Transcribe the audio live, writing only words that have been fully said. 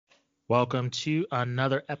Welcome to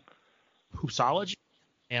another Hoopsology.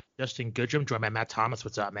 I'm Justin Goodrum, joined by Matt Thomas.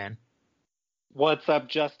 What's up, man? What's up,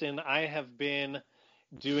 Justin? I have been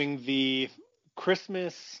doing the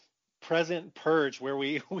Christmas present purge where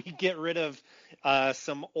we get rid of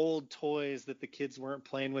some old toys that the kids weren't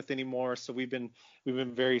playing with anymore. So we've been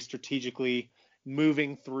very strategically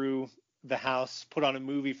moving through the house, put on a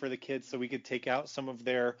movie for the kids so we could take out some of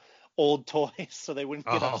their old toys so they wouldn't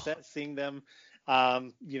get upset seeing them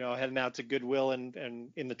heading out to Goodwill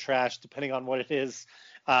and in the trash, depending on what it is.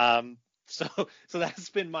 So that's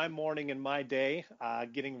been my morning and my day,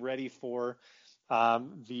 getting ready for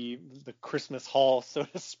the Christmas haul, so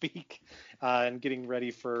to speak, and getting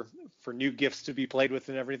ready for new gifts to be played with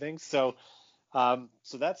and everything. So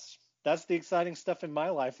that's the exciting stuff in my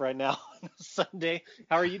life right now on Sunday.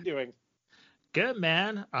 How are you doing? Good,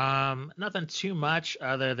 man. Nothing too much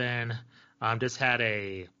other than just had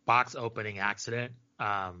a box opening accident.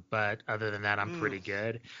 But other than that, I'm pretty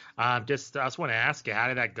good. I just want to ask you, how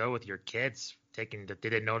did that go with your kids? Did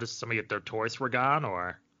they notice some of their toys were gone,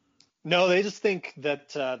 or? No, they just think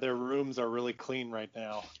that their rooms are really clean right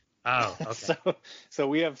now. Oh, okay. So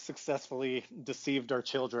we have successfully deceived our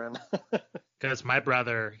children. Because my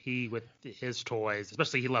brother, he with his toys,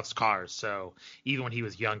 especially he loves cars. So even when he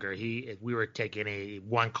was younger, if we were taking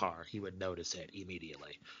one car, he would notice it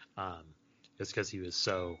immediately. Just because he was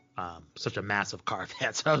such a massive car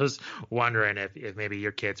fan. So I was wondering if maybe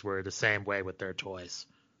your kids were the same way with their toys.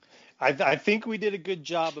 I think we did a good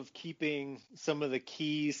job of keeping some of the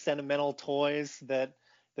key sentimental toys that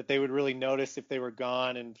they would really notice if they were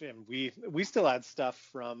gone, and we still had stuff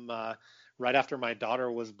from right after my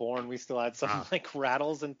daughter was born. We still had some like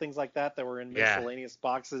rattles and things like that were in miscellaneous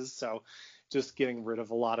boxes. So just getting rid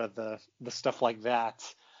of a lot of the stuff like that.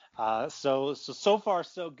 So far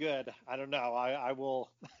so good. I don't know. I will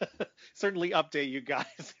certainly update you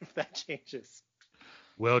guys if that changes.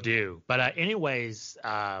 Will do. But anyways,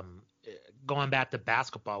 going back to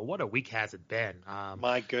basketball, what a week has it been?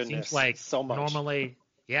 My goodness, seems like so much. Normally,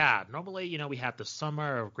 we have the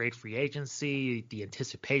summer of great free agency, the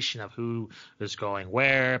anticipation of who is going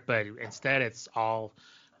where, but instead it's all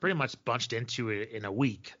pretty much bunched into it in a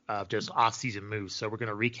week of just off-season moves. So we're going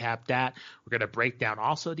to recap that. We're going to break down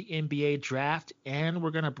also the NBA draft, and we're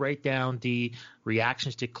going to break down the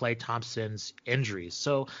reactions to Klay Thompson's injuries.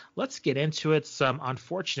 So let's get into it. Some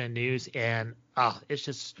unfortunate news, and it's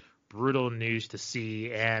just brutal news to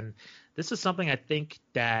see. And this is something I think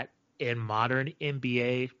that in modern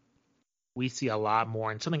NBA we see a lot more,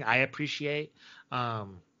 and something I appreciate.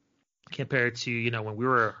 Compared to, when we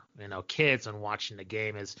were, kids and watching the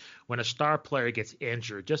game, is when a star player gets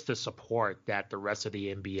injured, just the support that the rest of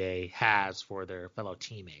the NBA has for their fellow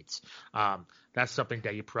teammates. That's something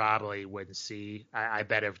that you probably wouldn't see. I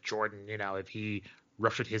bet if Jordan, if he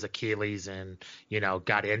ruptured his Achilles and,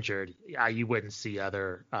 got injured, you wouldn't see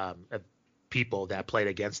other people that played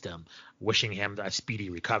against him wishing him a speedy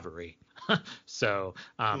recovery. So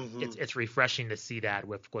it's refreshing to see that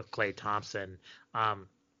with Klay Thompson.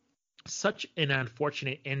 Such an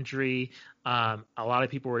unfortunate injury. A lot of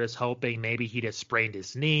people were just hoping maybe he just sprained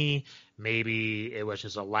his knee. Maybe it was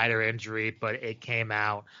just a lighter injury, but it came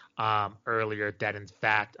out earlier that, in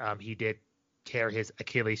fact, he did tear his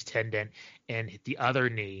Achilles tendon in the other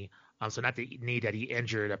knee. So not the knee that he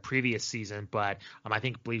injured a previous season, but I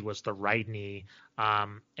believe was the right knee.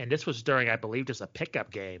 And this was during, I believe, just a pickup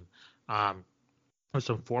game. With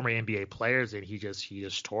some former NBA players, and he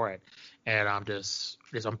just tore it. And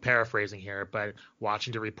I'm paraphrasing here, but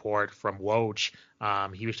watching the report from Woj,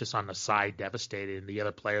 he was just on the side devastated, and the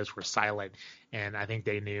other players were silent, and I think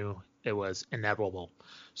they knew it was inevitable.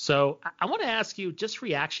 So I want to ask you, just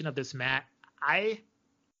reaction of this, Matt. I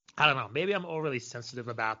don't know, maybe I'm overly sensitive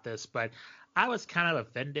about this, but I was kind of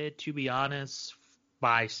offended, to be honest,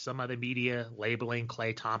 by some of the media labeling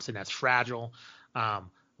Klay Thompson as fragile.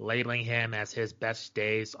 Labeling him as his best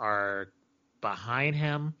days are behind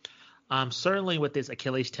him. Certainly with this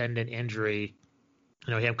Achilles tendon injury,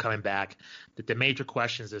 him coming back, the major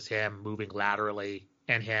questions is him moving laterally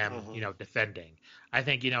and him, defending. I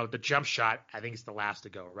think, the jump shot, I think it's the last to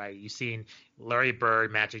go, right? You've seen Larry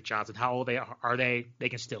Bird, Magic Johnson, how old are they? They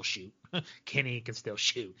can still shoot. Kenny can still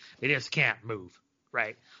shoot. They just can't move,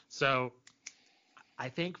 right? So I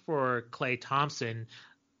think for Klay Thompson,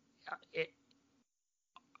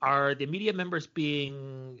 are the media members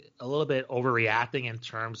being a little bit overreacting in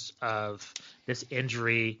terms of this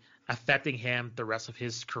injury? affecting him the rest of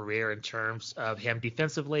his career in terms of him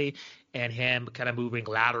defensively and him kind of moving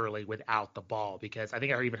laterally without the ball. Because I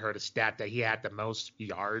think I even heard a stat that he had the most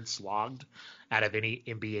yards logged out of any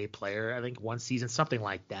NBA player, I think one season, something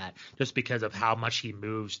like that, just because of how much he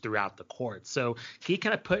moves throughout the court. So can you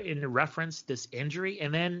kind of put in reference this injury?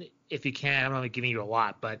 And then if you can, I'm only giving you a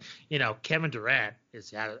lot, but, Kevin Durant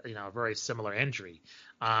has had, a very similar injury.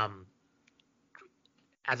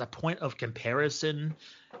 As a point of comparison,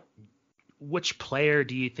 which player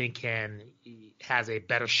do you think has a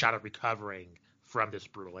better shot of recovering from this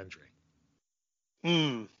brutal injury?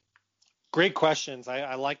 Great questions.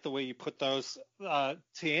 I like the way you put those. To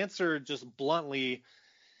answer just bluntly,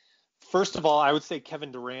 first of all, I would say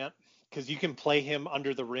Kevin Durant, because you can play him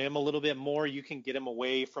under the rim a little bit more. You can get him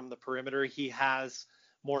away from the perimeter. He has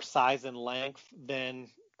more size and length than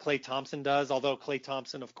Klay Thompson does, although Klay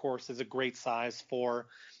Thompson, of course, is a great size for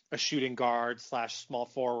a shooting guard / small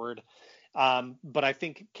forward. But I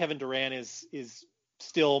think Kevin Durant is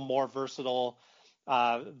still more versatile,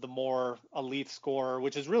 the more elite scorer,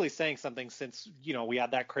 which is really saying something since, we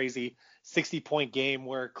had that crazy 60-point game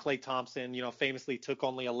where Klay Thompson, famously took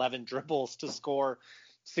only 11 dribbles to score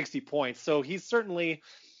 60 points. So he's certainly,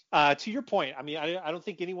 to your point, I mean, I don't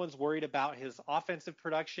think anyone's worried about his offensive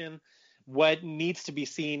production. What needs to be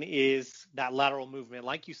seen is that lateral movement,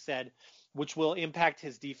 like you said, which will impact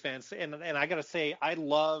his defense. And I got to say, I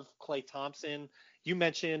love Klay Thompson. You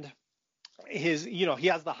mentioned his, he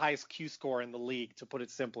has the highest Q score in the league, to put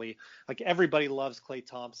it simply. Like, everybody loves Klay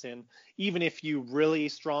Thompson. Even if you really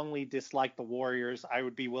strongly dislike the Warriors, I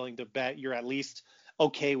would be willing to bet you're at least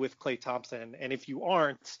okay with Klay Thompson. And if you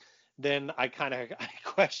aren't, then I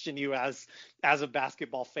question you as a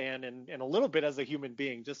basketball fan and a little bit as a human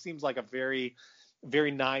being. Just seems like a very, very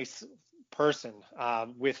nice person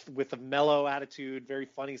with a mellow attitude, very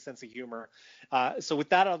funny sense of humor. So with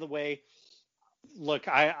that out of the way, look,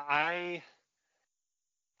 I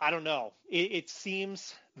don't know. It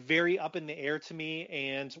seems very up in the air to me,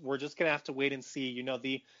 and we're just gonna have to wait and see.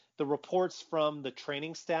 The reports from the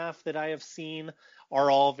training staff that I have seen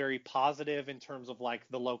are all very positive in terms of like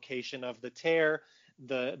the location of the tear,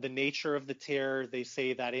 the nature of the tear. They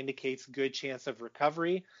say that indicates good chance of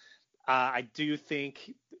recovery. I do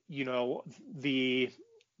think, the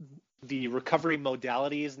recovery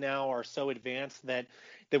modalities now are so advanced that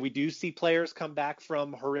we do see players come back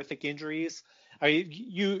from horrific injuries.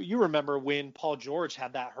 You remember when Paul George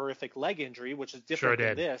had that horrific leg injury, which is different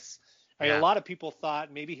than this. A lot of people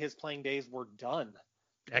thought maybe his playing days were done.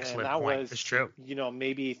 Excellent and that point. was, it's true.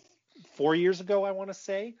 Maybe 4 years ago, I want to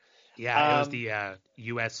say. Yeah, it was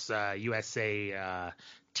the USA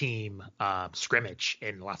team scrimmage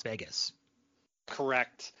in Las Vegas.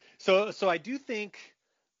 Correct. So I do think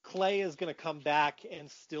Klay is going to come back and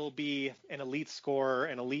still be an elite scorer,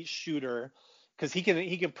 an elite shooter, because he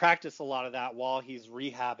can practice a lot of that while he's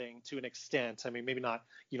rehabbing to an extent. I mean, maybe not,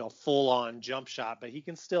 full on jump shot, but he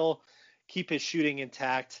can still keep his shooting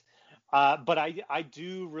intact. But I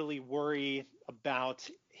do really worry about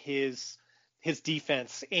his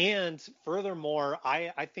defense. And furthermore,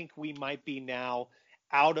 I think we might be now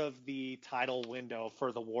out of the title window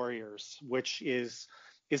for the Warriors, which is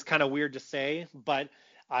kind of weird to say, but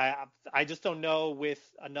I just don't know with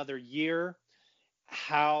another year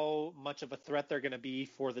how much of a threat they're going to be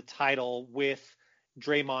for the title, with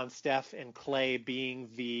Draymond, Steph, and Klay being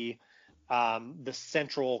the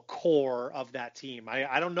central core of that team.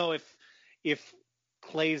 I don't know if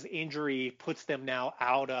Klay's injury puts them now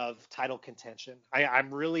out of title contention.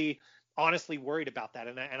 I'm really honestly worried about that,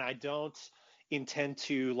 and I don't intend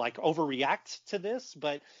to overreact to this,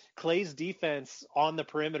 but Klay's defense on the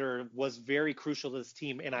perimeter was very crucial to this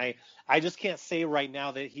team, and I just can't say right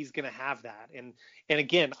now that he's going to have that. And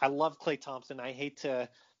again, I love Klay Thompson. I hate to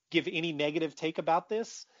give any negative take about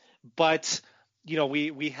this, but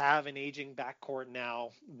we have an aging backcourt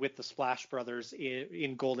now with the Splash Brothers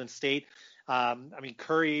in Golden State. I mean,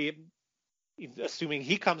 Curry, assuming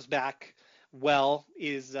he comes back well,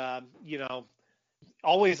 is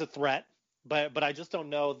always a threat. But I just don't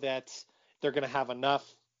know that they're going to have enough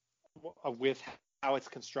with how it's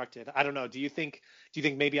constructed. I don't know. Do you think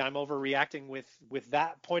maybe I'm overreacting with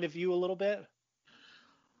that point of view a little bit?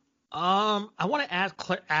 I want to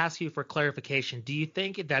ask you for clarification. Do you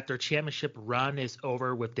think that their championship run is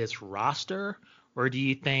over with this roster, or do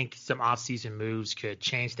you think some offseason moves could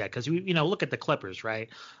change that? Because look at the Clippers, right?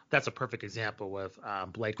 That's a perfect example with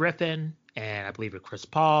Blake Griffin, and I believe with Chris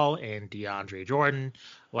Paul and DeAndre Jordan.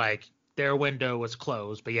 Their window was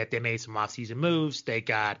closed, but yet they made some offseason moves. They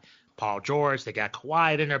got Paul George, they got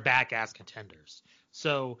Kawhi, and they're back as contenders.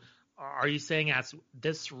 So are you saying as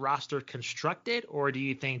this roster constructed, or do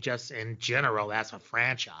you think just in general as a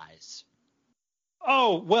franchise?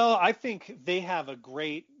 Oh, well, I think they have a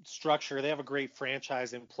great structure. They have a great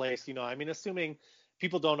franchise in place. I mean, assuming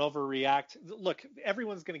people don't overreact. Look,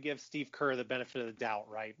 everyone's going to give Steve Kerr the benefit of the doubt,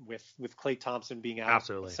 right? With Klay Thompson being out.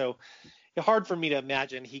 Absolutely. So it's hard for me to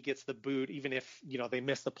imagine he gets the boot, even if, they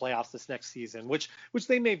miss the playoffs this next season, which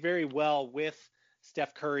they may very well with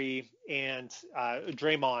Steph Curry and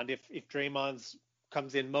Draymond. If Draymond's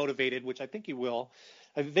comes in motivated, which I think he will,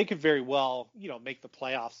 they could very well, make the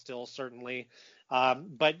playoffs still, certainly.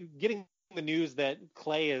 But getting the news that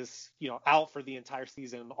Klay is, out for the entire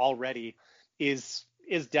season already is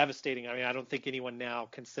devastating. I mean, I don't think anyone now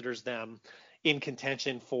considers them in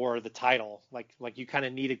contention for the title. Like you kind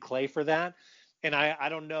of needed Klay for that. And I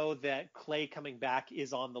don't know that Klay coming back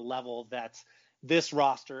is on the level that this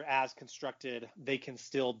roster as constructed, they can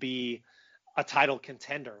still be a title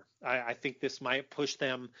contender. I think this might push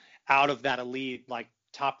them out of that elite, like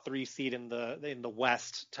top 3 seed in the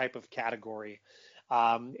West type of category.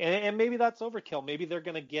 And maybe that's overkill. Maybe they're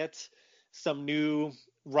going to get some new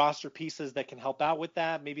roster pieces that can help out with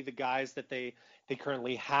that. Maybe the guys that they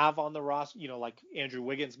currently have on the roster, like Andrew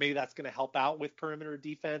Wiggins, maybe that's going to help out with perimeter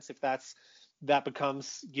defense if that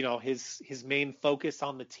becomes, his main focus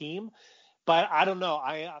on the team. But I don't know.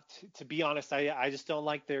 To be honest, I just don't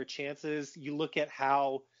like their chances. You look at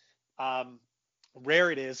how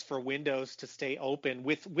rare it is for windows to stay open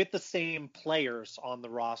with the same players on the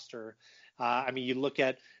roster. I mean, you look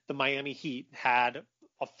at the Miami Heat had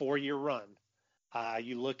a 4-year run.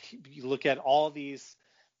 You look at all these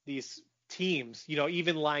teams,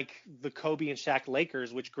 even like the Kobe and Shaq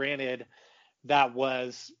Lakers, which granted that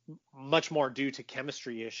was much more due to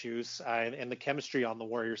chemistry issues, and the chemistry on the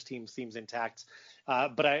Warriors team seems intact.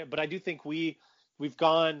 But I do think we've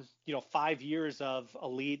gone 5 years of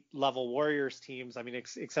elite level Warriors teams. I mean,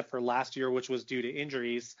 except for last year, which was due to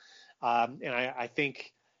injuries. And I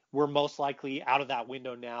think we're most likely out of that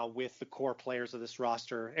window now with the core players of this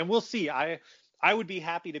roster, and we'll see. I would be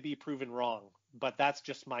happy to be proven wrong, but that's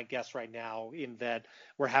just my guess right now, in that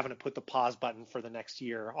we're having to put the pause button for the next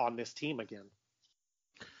year on this team again.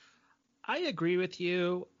 I agree with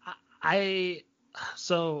you.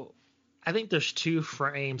 So I think there's 2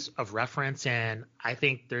 frames of reference, and I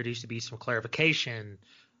think there needs to be some clarification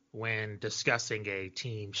when discussing a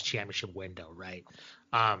team's championship window, right?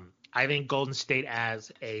 I think Golden State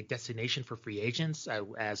as a destination for free agents,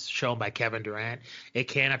 as shown by Kevin Durant, it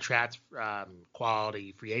can attract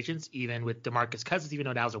quality free agents, even with DeMarcus Cousins, even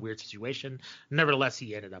though that was a weird situation. Nevertheless,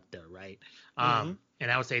 he ended up there, right? And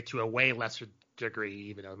I would say to a way lesser degree,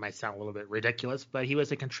 even though it might sound a little bit ridiculous, but he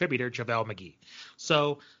was a contributor, JaVale McGee.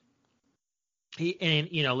 So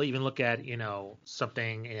even look at,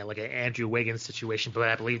 something, like an Andrew Wiggins situation, but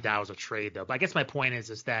I believe that was a trade, though. But I guess my point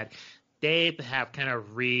is that they have kind of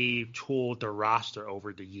retooled the roster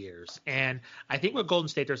over the years. And I think with Golden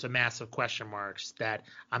State, there's a massive question marks that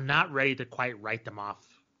I'm not ready to quite write them off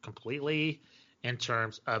completely in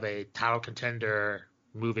terms of a title contender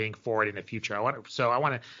moving forward in the future. It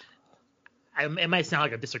might sound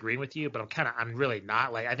like I'm disagreeing with you, but I'm really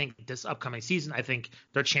not. Like, I think this upcoming season, I think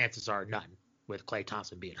their chances are none with Klay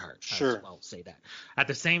Thompson being hurt. Sure. I'll say that. At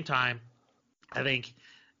the same time, I think,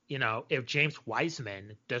 if James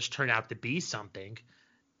Wiseman does turn out to be something,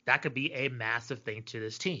 that could be a massive thing to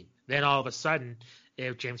this team. Then all of a sudden,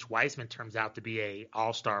 if James Wiseman turns out to be a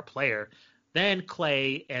all-star player, then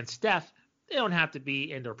Klay and Steph, they don't have to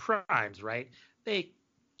be in their primes, right?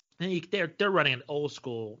 They're running an old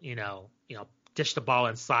school, dish the ball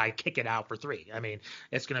inside, kick it out for 3. I mean,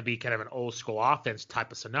 it's going to be kind of an old school offense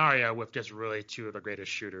type of scenario with just really 2 of the greatest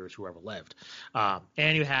shooters who ever lived.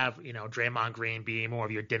 And you have, Draymond Green being more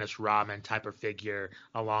of your Dennis Rodman type of figure,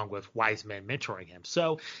 along with Wiseman mentoring him.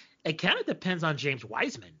 So it kind of depends on James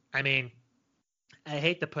Wiseman. I mean, I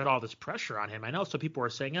hate to put all this pressure on him. I know some people are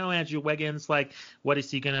saying, oh, Andrew Wiggins, like, what is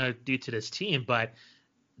he going to do to this team? But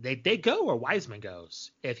they go where Wiseman goes.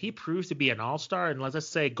 If he proves to be an all-star, and let's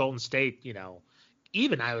just say Golden State,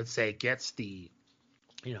 even I would say gets the,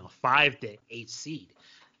 5 to 8 seed,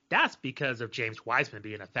 that's because of James Wiseman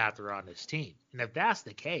being a factor on this team. And if that's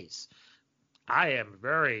the case,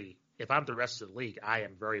 if I'm the rest of the league, I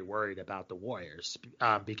am very worried about the Warriors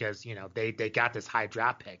because, they got this high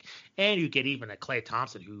draft pick. And you get even a Klay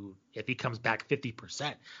Thompson who, if he comes back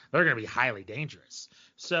 50%, they're going to be highly dangerous.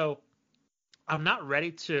 So I'm not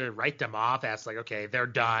ready to write them off as like, okay, they're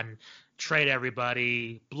done, trade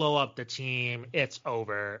everybody, blow up the team, it's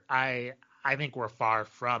over. I think we're far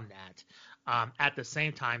from that. At the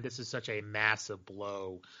same time, this is such a massive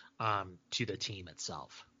blow to the team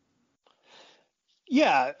itself.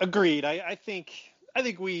 Yeah, agreed. I think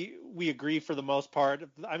we agree for the most part.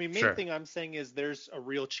 I mean, main Sure. thing I'm saying is there's a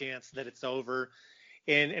real chance that it's over.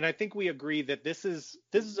 And I think we agree that this is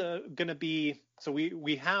going to be, so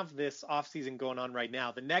we have this offseason going on right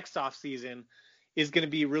now. The next offseason is going to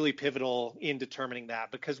be really pivotal in determining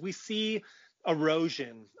that, because we see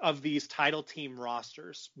erosion of these title team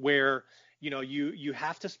rosters where you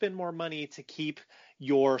have to spend more money to keep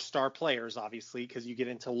your star players, obviously, because you get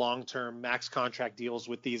into long-term max contract deals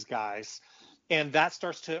with these guys. And that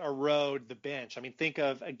starts to erode the bench. I mean, think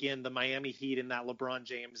of, again, the Miami Heat in that LeBron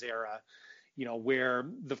James era, where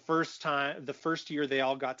the first year they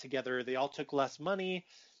all got together, they all took less money.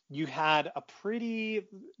 You had a pretty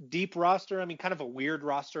deep roster. I mean, kind of a weird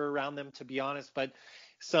roster around them, to be honest, but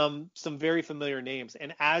some very familiar names.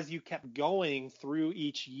 And as you kept going through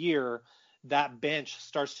each year, that bench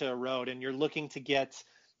starts to erode, and you're looking to get,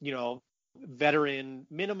 veteran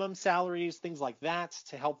minimum salaries, things like that,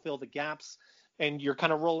 to help fill the gaps. And you're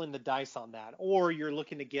kind of rolling the dice on that, or you're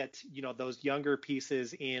looking to get, those younger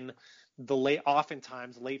pieces in the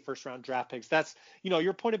oftentimes late first round draft picks. That's,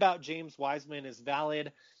 your point about James Wiseman is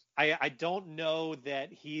valid. I don't know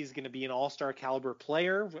that he's going to be an all-star caliber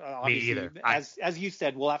player. Me Obviously, either. as you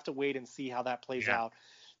said, we'll have to wait and see how that plays Yeah. out.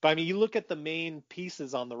 But I mean, you look at the main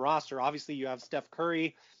pieces on the roster. Obviously, you have Steph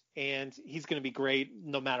Curry, and he's going to be great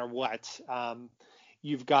no matter what.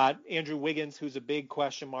 You've got Andrew Wiggins, who's a big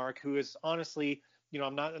question mark, who is honestly,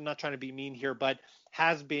 I'm not trying to be mean here, but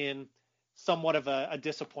has been somewhat of a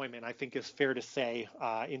disappointment, I think is fair to say,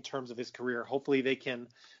 in terms of his career. Hopefully they can,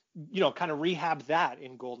 kind of rehab that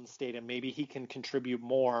in Golden State, and maybe he can contribute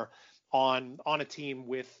more on a team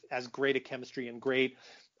with as great a chemistry and great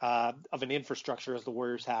of an infrastructure as the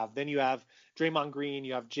Warriors have. Then you have Draymond Green,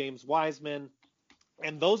 you have James Wiseman,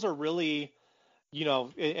 and those are really,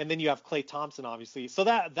 and then you have Klay Thompson, obviously. So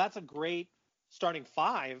that's a great starting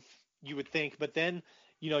five, you would think. But then,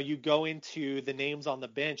 you go into the names on the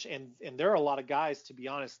bench, and there are a lot of guys, to be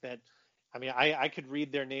honest, that, I mean, I could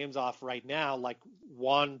read their names off right now, like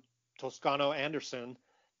Juan Toscano Anderson,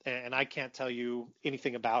 and I can't tell you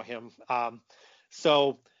anything about him.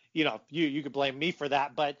 So, you could blame me for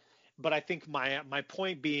that. But I think my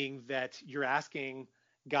point being that you're asking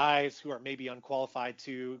guys who are maybe unqualified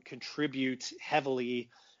to contribute heavily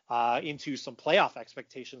into some playoff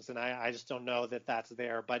expectations, and I just don't know that that's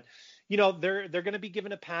there. But they're going to be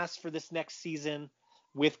given a pass for this next season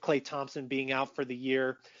with Klay Thompson being out for the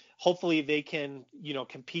year. Hopefully they can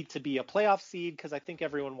compete to be a playoff seed, because I think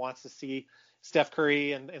everyone wants to see Steph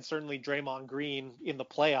Curry and certainly Draymond Green in the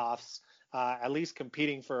playoffs, at least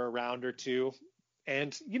competing for a round or two.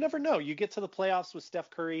 And you never know. You get to the playoffs with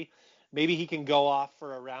Steph Curry, maybe he can go off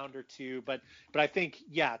for a round or two. But I think,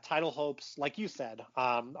 yeah, title hopes, like you said,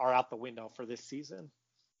 are out the window for this season.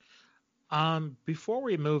 Before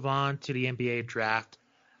we move on to the NBA draft,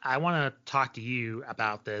 I want to talk to you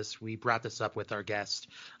about this. We brought this up with our guest,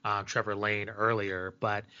 Trevor Lane, earlier,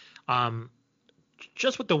 but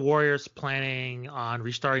just with the Warriors planning on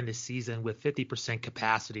restarting the season with 50%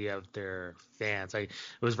 capacity of their fans, it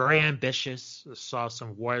was very ambitious. I saw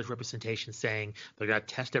some Warriors representation saying they're going to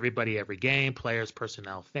test everybody every game, players,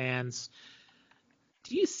 personnel, fans.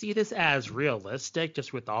 Do you see this as realistic,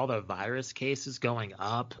 just with all the virus cases going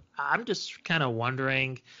up? I'm just kind of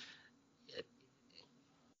wondering.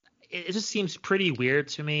 It just seems pretty weird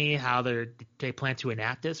to me how they plan to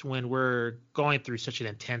enact this when we're going through such an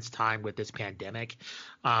intense time with this pandemic.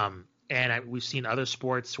 We've seen other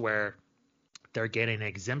sports where they're getting an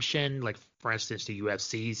exemption, like for instance, the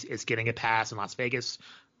UFC is getting a pass in Las Vegas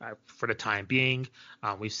for the time being.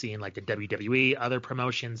 We've seen like the WWE, other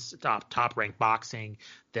promotions, top ranked boxing,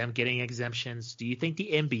 them getting exemptions. Do you think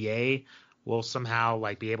the NBA will somehow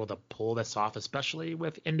like be able to pull this off, especially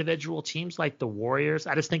with individual teams like the Warriors?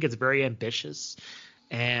 I just think it's very ambitious,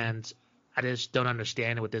 and I just don't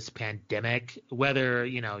understand with this pandemic whether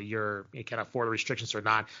you can afford the restrictions or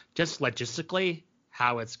not. Just logistically,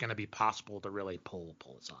 how it's going to be possible to really pull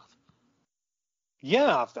this off.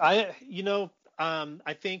 Yeah, I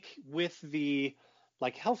think with the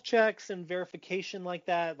like health checks and verification like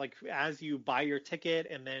that, like as you buy your ticket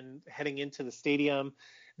and then heading into the stadium,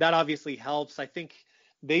 that obviously helps. I think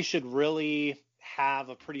they should really have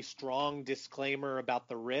a pretty strong disclaimer about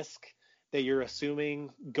the risk that you're assuming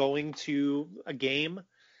going to a game.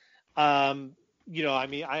 I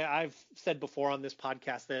mean, I've said before on this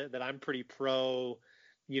podcast that I'm pretty pro,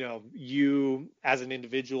 you as an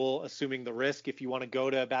individual assuming the risk. If you want to go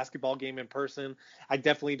to a basketball game in person, I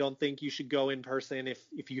definitely don't think you should go in person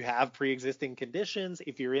if you have pre-existing conditions.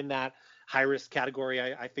 If you're in that high risk category,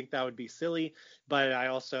 I think that would be silly. But I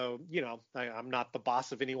also, I'm not the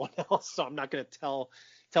boss of anyone else, so I'm not going to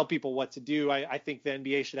tell people what to do. I think the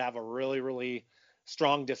NBA should have a really, really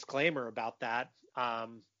strong disclaimer about that.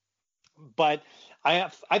 But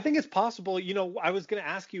I think it's possible. I was going to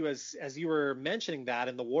ask you as you were mentioning that,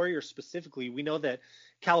 and the Warriors specifically. We know that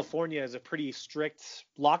California is a pretty strict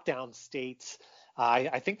lockdown state.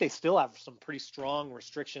 I think they still have some pretty strong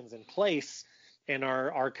restrictions in place, and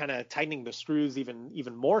are kind of tightening the screws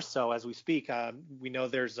even more so as we speak. We know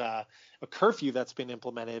there's a curfew that's been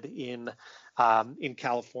implemented in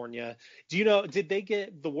California. Did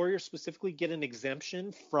the Warriors specifically get an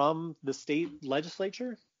exemption from the state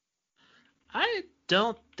legislature? I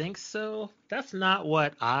don't think so. That's not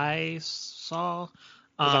what I saw.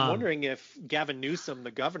 Because I'm wondering if Gavin Newsom,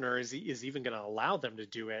 the governor, is even going to allow them to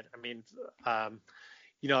do it. I mean,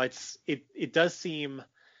 it does seem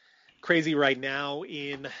crazy right now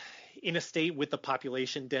in a state with the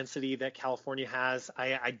population density that California has.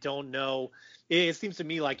 I don't know. It seems to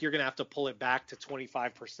me like you're going to have to pull it back to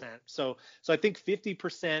 25%. So I think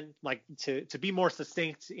 50%, like to be more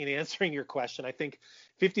succinct in answering your question, I think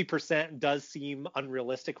 50% does seem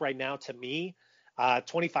unrealistic right now to me.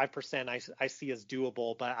 25% I see as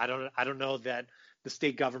doable, but I don't know that the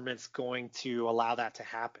state government's going to allow that to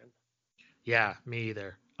happen. Yeah, me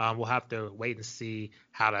either. We'll have to wait and see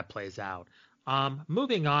how that plays out.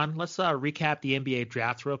 Moving on, let's recap the NBA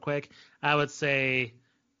draft real quick. I wouldn't say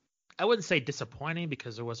disappointing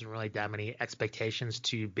because there wasn't really that many expectations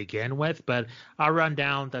to begin with, but I'll run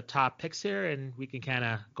down the top picks here and we can kind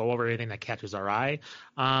of go over anything that catches our eye.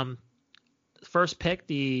 First pick,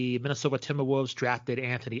 the Minnesota Timberwolves drafted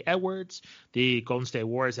Anthony Edwards. The Golden State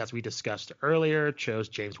Warriors, as we discussed earlier, chose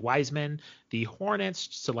James Wiseman. The Hornets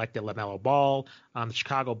selected LaMelo Ball. The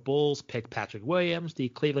Chicago Bulls picked Patrick Williams. The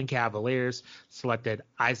Cleveland Cavaliers selected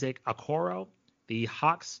Isaac Okoro. The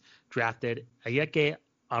Hawks drafted Ayeke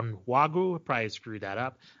Onwuagu. Probably screwed that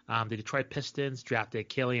up. The Detroit Pistons drafted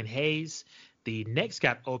Killian Hayes. The Knicks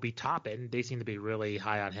got Obi Toppin. They seem to be really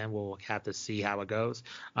high on him. We'll have to see how it goes.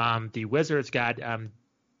 The Wizards got, I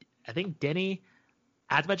think, Denny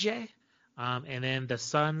Adbaje. And then the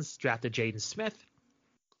Suns drafted Jaden Smith.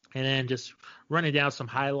 And then just running down some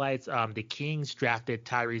highlights, the Kings drafted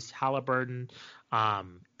Tyrese Halliburton.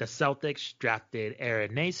 The Celtics drafted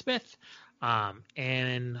Aaron Naismith.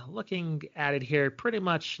 And looking at it here, pretty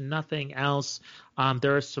much nothing else.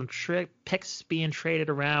 There are some picks being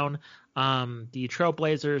traded around. The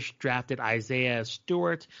Trailblazers drafted Isaiah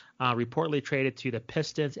Stewart, reportedly traded to the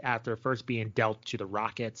Pistons after first being dealt to the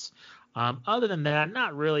Rockets. Other than that,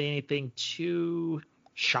 not really anything too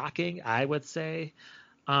shocking, I would say.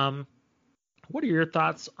 What are your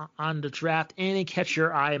thoughts on the draft? Anything catch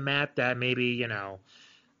your eye, Matt, that maybe,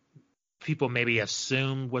 people maybe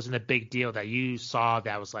assumed wasn't a big deal that you saw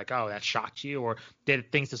that was like, oh, that shocked you? Or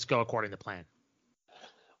did things just go according to plan?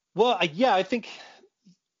 Well, yeah, I think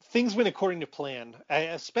things went according to plan,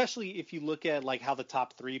 especially if you look at like how the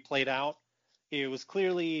top three played out. It was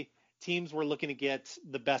clearly teams were looking to get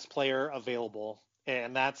the best player available,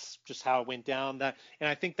 and that's just how it went down. And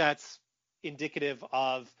I think that's indicative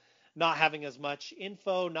of not having as much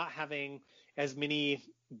info, not having as much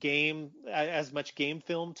game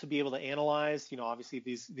film to be able to analyze. Obviously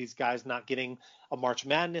these guys not getting a March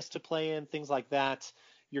Madness to play in, things like that.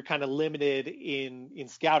 You're kind of limited in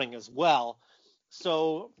scouting as well.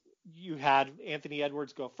 So you had Anthony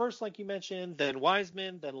Edwards go first, like you mentioned, then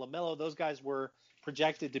Wiseman, then LaMelo. Those guys were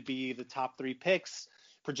projected to be the top three picks,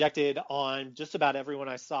 projected on just about everyone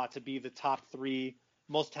I saw to be the top three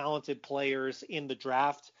most talented players in the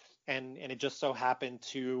draft. And it just so happened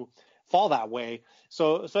to fall that way.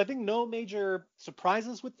 So I think no major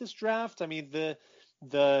surprises with this draft. I mean,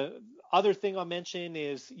 the other thing I'll mention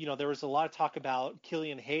is, there was a lot of talk about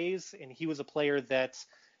Killian Hayes, and he was a player that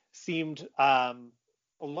seemed a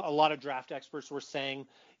lot of draft experts were saying,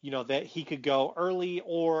 that he could go early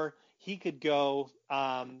or he could go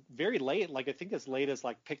very late, like I think as late as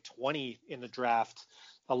like pick 20 in the draft.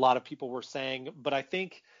 A lot of people were saying, but I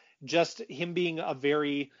think just him being a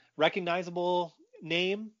very recognizable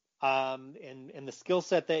name and the skill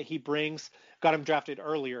set that he brings got him drafted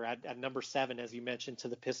earlier at number 7, as you mentioned, to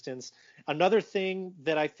the Pistons. Another thing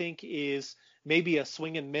that I think is maybe a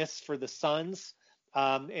swing and miss for the Suns,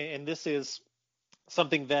 and this is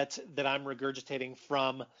something that I'm regurgitating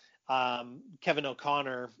from Kevin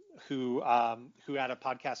O'Connor who had a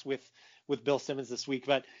podcast with Bill Simmons this week,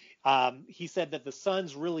 but he said that the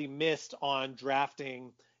Suns really missed on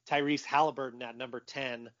drafting Tyrese Halliburton at number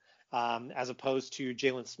 10, as opposed to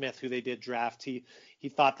Jalen Smith, who they did draft. He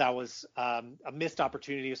thought that was a missed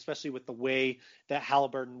opportunity, especially with the way that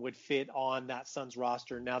Halliburton would fit on that Suns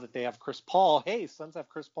roster now that they have Chris Paul. Hey, Suns have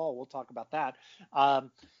Chris Paul. We'll talk about that.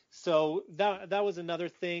 So that was another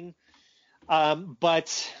thing.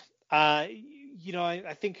 But I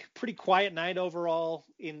think pretty quiet night overall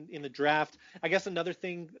in the draft. I guess another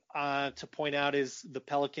thing to point out is the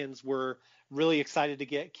Pelicans were really excited to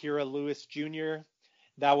get Kira Lewis Jr.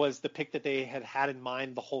 That was the pick that they had in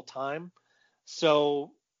mind the whole time.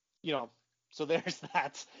 So there's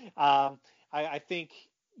that. I think,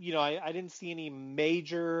 I didn't see any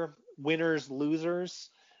major winners, losers.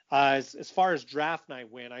 As far as draft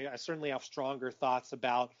night win, I certainly have stronger thoughts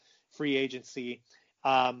about free agency.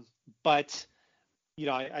 But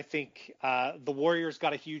I think the Warriors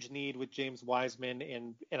got a huge need with James Wiseman,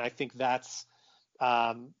 and I think that's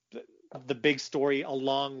the big story,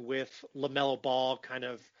 along with LaMelo Ball kind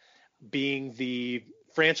of being the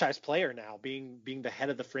franchise player now, being the head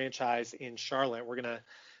of the franchise in Charlotte. We're gonna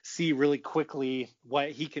see really quickly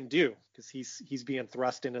what he can do, because he's being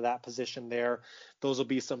thrust into that position there. Those will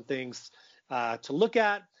be some things to look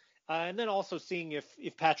at. And then also seeing if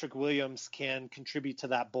Patrick Williams can contribute to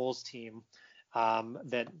that Bulls team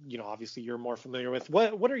that, obviously you're more familiar with.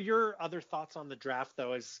 What are your other thoughts on the draft,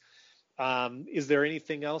 though? Is there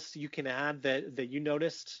anything else you can add that you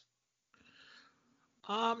noticed?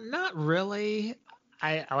 Not really.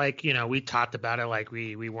 I like, we talked about it, like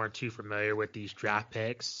we weren't too familiar with these draft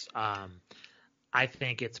picks. I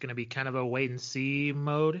think it's going to be kind of a wait and see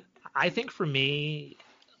mode. I think for me,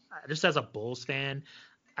 just as a Bulls fan,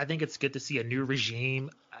 I think it's good to see a new regime,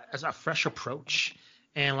 as a fresh approach.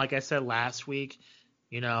 And like I said last week,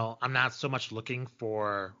 I'm not so much looking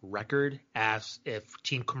for record as if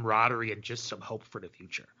team camaraderie and just some hope for the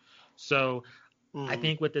future. So I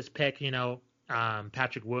think with this pick,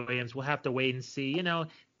 Patrick Williams, we'll have to wait and see.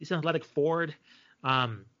 He's an athletic forward.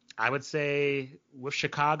 I would say with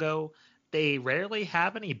Chicago, they rarely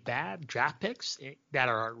have any bad draft picks that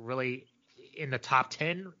are really in the top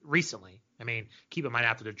 10 recently. I mean, keep in mind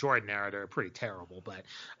after the Jordan era, they're pretty terrible. But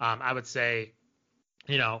I would say,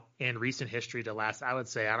 in recent history, I would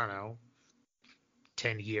say,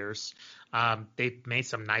 10 years, they've made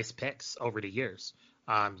some nice picks over the years.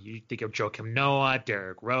 You think of Joakim Noah,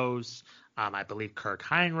 Derrick Rose, I believe Kirk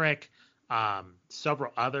Heinrich,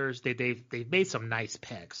 several others. They've made some nice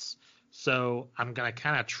picks. So I'm going to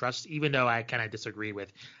kind of trust, even though I kind of disagree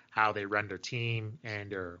with how they run their team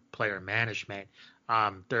and their player management,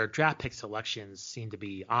 their draft pick selections seem to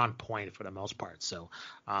be on point for the most part. So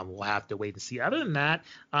we'll have to wait and see. Other than that,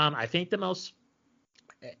 I think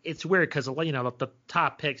it's weird because, the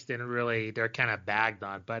top picks they're kind of bagged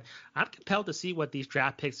on, but I'm compelled to see what these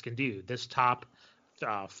draft picks can do. This top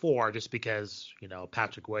 4, just because,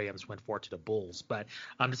 Patrick Williams went 4 to the Bulls, but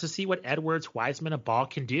just to see what Edwards, Wiseman, and Ball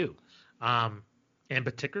can do. And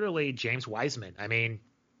particularly James Wiseman. I mean,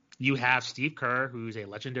 you have Steve Kerr, who's a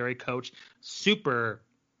legendary coach, super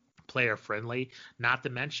player friendly, not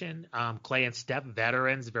to mention Klay and Steph,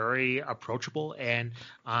 veterans, very approachable, and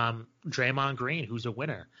Draymond Green, who's a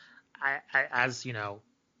winner. As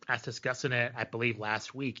discussing it, I believe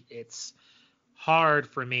last week, it's hard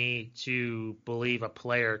for me to believe a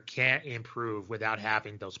player can't improve without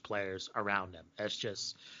having those players around him. It's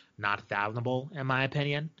just not fathomable, in my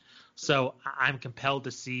opinion. So I'm compelled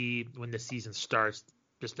to see when the season starts,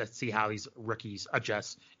 just to see how these rookies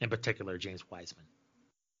adjust, in particular James Wiseman.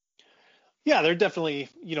 Yeah, they're definitely,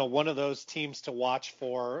 one of those teams to watch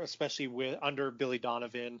for, especially under Billy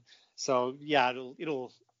Donovan. So yeah,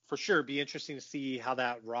 it'll for sure be interesting to see how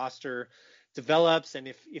that roster develops, and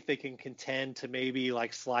if they can contend to maybe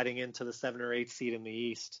like sliding into the 7 or 8 seed in the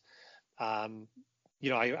East.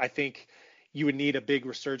 I think you would need a big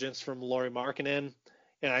resurgence from Lauri Markkanen,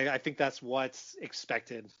 and I think that's what's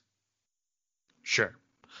expected. Sure.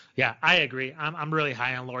 Yeah, I agree. I'm really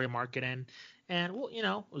high on Lauri Markkanen. And,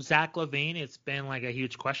 Zach LaVine, it's been like a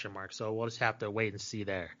huge question mark. So we'll just have to wait and see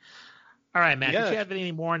there. All right, Matt, did you have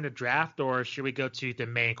any more in the draft, or should we go to the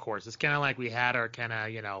main course? It's kind of like we had our kind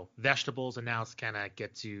of, vegetables, and now it's kind of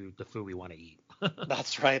get to the food we want to eat.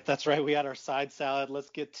 That's right. We had our side salad.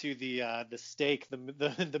 Let's get to the steak,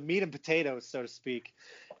 the meat and potatoes, so to speak,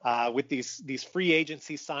 with these free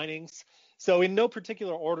agency signings. So in no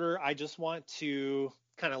particular order, I just want to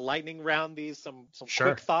kind of lightning round these, some Sure.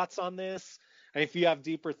 quick thoughts on this. And if you have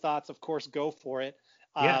deeper thoughts, of course, go for it.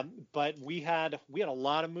 Yeah. But we had a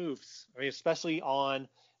lot of moves, especially on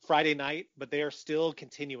Friday night, but they are still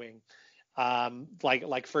continuing.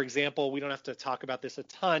 Like for example, we don't have to talk about this a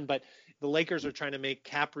ton, but the Lakers are trying to make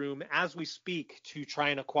cap room as we speak to try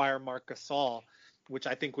and acquire Marc Gasol, which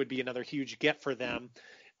I think would be another huge get for them.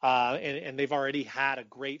 And they've already had a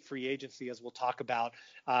great free agency, as we'll talk about.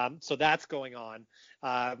 So that's going on.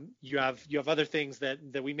 You have other things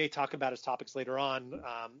that we may talk about as topics later on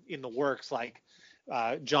in the works, like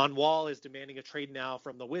John Wall is demanding a trade now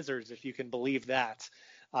from the Wizards, if you can believe that.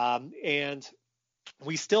 And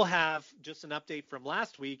we still have just an update from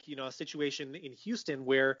last week, a situation in Houston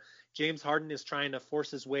where James Harden is trying to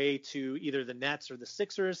force his way to either the Nets or the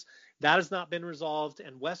Sixers. That has not been resolved,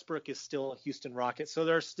 and Westbrook is still a Houston Rocket. So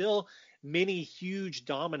there are still many huge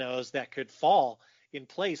dominoes that could fall in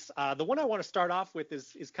place. The one I want to start off with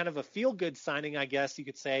is kind of a feel-good signing, I guess you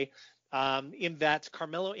could say, in that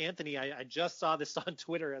Carmelo Anthony, I just saw this on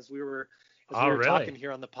Twitter as we were Really? talking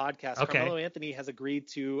here on the podcast. Okay. Carmelo Anthony has agreed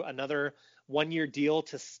to another one-year deal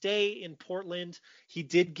to stay in Portland. He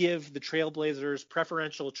did give the Trailblazers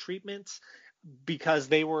preferential treatment because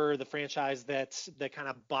they were the franchise that kind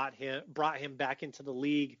of brought him back into the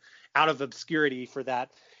league out of obscurity for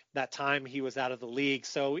that time he was out of the league.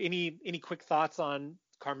 So any quick thoughts on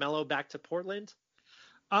Carmelo back to Portland?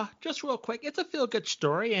 Just real quick, it's a feel-good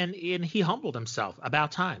story, and he humbled himself.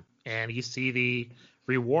 About time. And you see the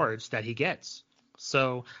rewards that he gets.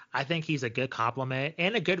 So I think he's a good compliment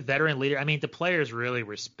and a good veteran leader. I mean, the players really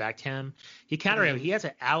respect him. He he has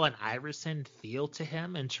an Allen Iverson feel to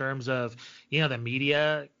him in terms of, the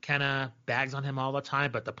media kind of bags on him all the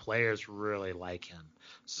time, but the players really like him.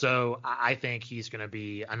 So I think he's going to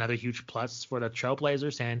be another huge plus for the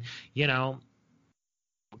Trailblazers, and,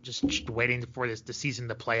 just waiting for the season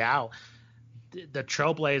to play out. The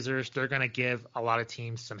Trailblazers, they're going to give a lot of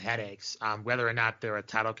teams some headaches. Whether or not they're a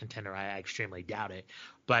title contender, I extremely doubt it.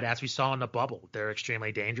 But as we saw in the bubble, they're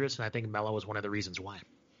extremely dangerous, and I think Melo was one of the reasons why.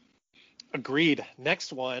 Agreed.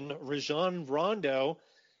 Next one, Rajon Rondo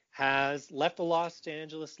has left the Los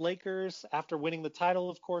Angeles Lakers after winning the title,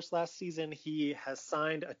 of course, last season. He has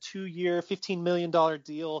signed a 2-year, $15 million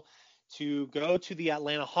deal to go to the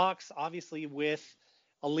Atlanta Hawks, obviously with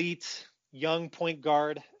elite young point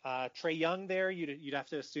guard Trae Young there. You'd have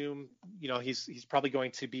to assume, he's probably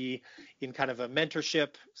going to be in kind of a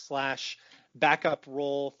mentorship / backup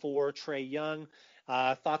role for Trae Young.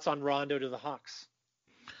 Thoughts on Rondo to the Hawks?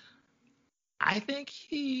 I think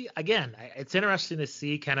it's interesting to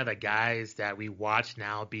see kind of the guys that we watch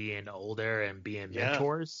now being older and being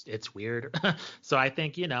mentors. It's weird. So I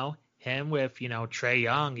think, him with, Trae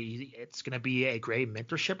Young, it's going to be a great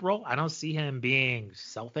mentorship role. I don't see him being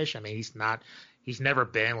selfish. I mean, he's never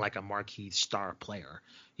been like a marquee star player.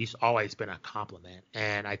 He's always been a compliment.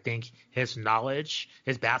 And I think his knowledge,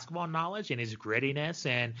 his basketball knowledge and his grittiness,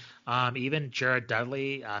 and even Jared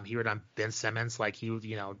Dudley, he heard on Ben Simmons, like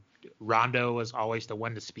Rondo was always the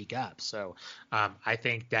one to speak up. So I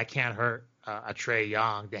think that can't hurt a Trae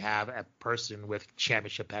Young to have a person with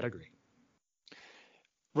championship pedigree.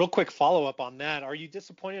 Real quick follow-up on that. Are you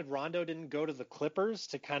disappointed Rondo didn't go to the Clippers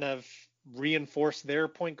to kind of reinforce their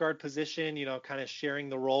point guard position, kind of sharing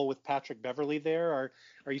the role with Patrick Beverley there?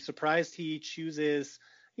 Are you surprised he chooses,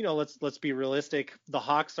 let's be realistic. The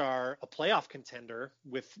Hawks are a playoff contender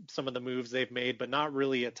with some of the moves they've made, but not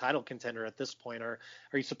really a title contender at this point. Are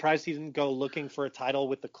you surprised he didn't go looking for a title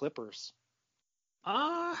with the Clippers?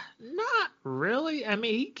 Not really. I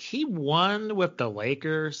mean, he won with the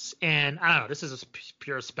Lakers, and I don't know. This is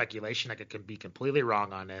pure speculation. I could be completely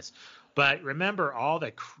wrong on this, but remember all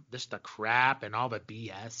the crap and all the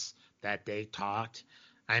BS that they talked.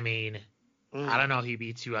 I mean, I don't know if he'd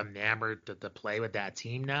be too enamored to play with that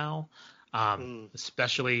team now,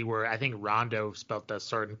 especially where I think Rondo felt a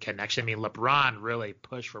certain connection. I mean, LeBron really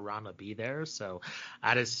pushed for Rondo to be there, so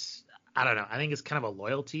I don't know. I think it's kind of a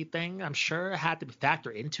loyalty thing. I'm sure it had to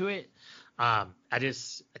factor into it. I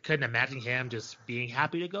couldn't imagine him just being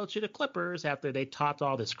happy to go to the Clippers after they talked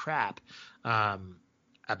all this crap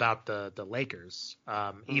about the Lakers,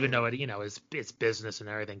 even though it's business and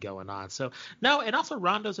everything going on. So no, and also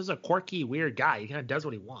Rondo's is a quirky, weird guy. He kind of does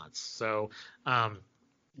what he wants. So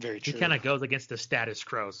very true. He kind of goes against the status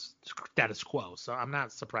quo. So I'm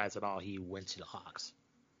not surprised at all he went to the Hawks.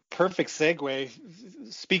 Perfect segue.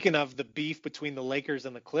 Speaking of the beef between the Lakers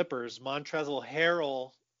and the Clippers, Montrezl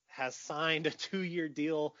Harrell has signed a 2-year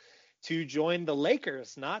deal to join the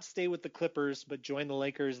Lakers, not stay with the Clippers, but join the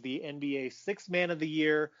Lakers. The NBA Sixth Man of the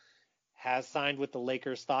Year has signed with the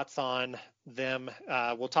Lakers. Thoughts on them?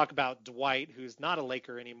 We'll talk about Dwight, who's not a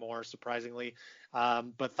Laker anymore, surprisingly.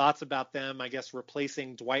 But thoughts about them, I guess,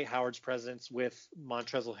 replacing Dwight Howard's presence with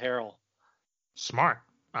Montrezl Harrell. Smart.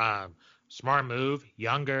 Smart move,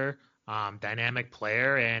 younger, dynamic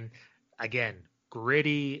player, and again,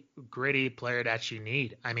 gritty player that you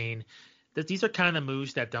need. I mean, these are kind of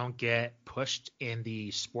moves that don't get pushed in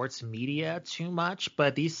the sports media too much,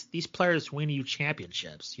 but these players win you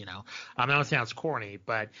championships. I know it sounds corny,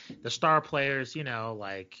 but the star players,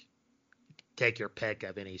 like take your pick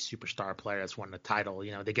of any superstar player that's won the title.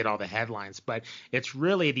 They get all the headlines, but it's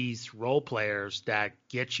really these role players that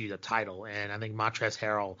get you the title. And I think Montrezl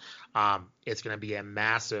Harrell is going to be a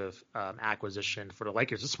massive acquisition for the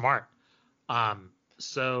Lakers. It's smart.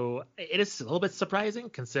 So it is a little bit surprising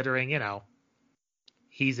considering,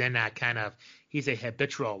 he's in that he's a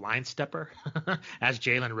habitual line stepper, as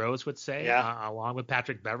Jalen Rose would say, Yeah. Along with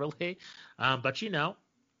Patrick Beverley. But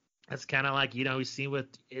it's kind of like, we see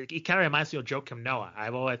it kind of reminds me of Joakim Noah.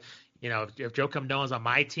 I've always, if Joakim Noah's on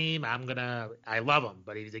my team, I love him.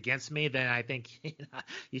 But if he's against me, then I think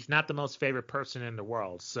he's not the most favorite person in the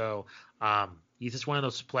world. So he's just one of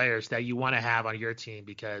those players that you want to have on your team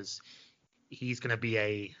because he's going to be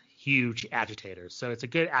a huge agitator. So it's a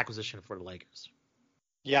good acquisition for the Lakers.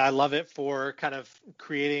 Yeah, I love it for kind of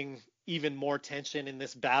creating even more tension in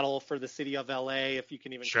this battle for the city of LA, if you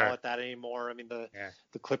can even call it that anymore. I mean, the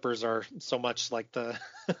Clippers are so much like the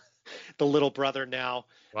the little brother now.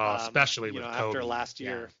 Well, especially with after Kobe. last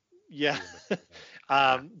year. Yeah.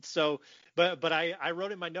 But I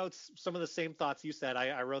wrote in my notes some of the same thoughts you said.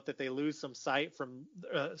 I wrote that they lose some size from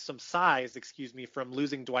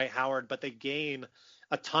losing Dwight Howard, but they gain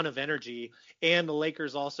a ton of energy, and the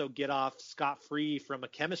Lakers also get off scot-free from a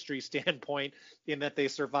chemistry standpoint in that they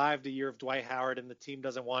survived a year of Dwight Howard, and the team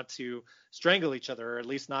doesn't want to strangle each other, or at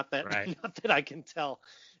least not that not that I can tell.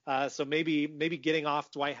 So maybe getting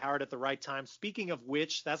off Dwight Howard at the right time. Speaking of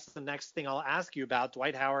which, that's the next thing I'll ask you about.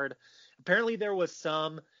 Dwight Howard, apparently there was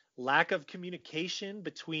some lack of communication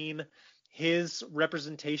between his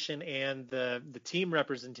representation and the team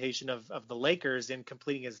representation of the Lakers in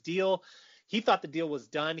completing his deal. He thought the deal was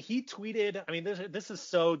done. He tweeted, I mean, this is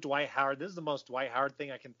so Dwight Howard. This is the most Dwight Howard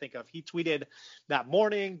thing I can think of. He tweeted that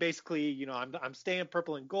morning, basically, I'm staying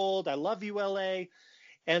purple and gold. I love you, LA.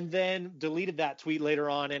 And then deleted that tweet later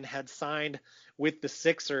on and had signed with the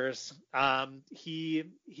Sixers. He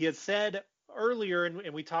had said earlier,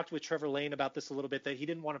 and we talked with Trevor Lane about this a little bit, that he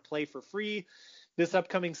didn't want to play for free this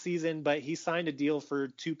upcoming season, but he signed a deal for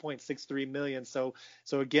 $2.63 million. So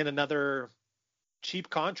again, another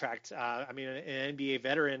cheap contract. An NBA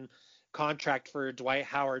veteran contract for Dwight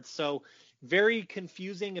Howard. So very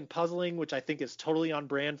confusing and puzzling, which I think is totally on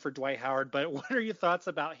brand for Dwight Howard. But what are your thoughts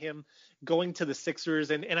about him going to the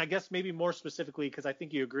Sixers? And I guess maybe more specifically, because I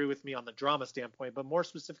think you agree with me on the drama standpoint, but more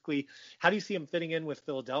specifically, how do you see him fitting in with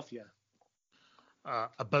Philadelphia?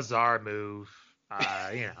 A bizarre move,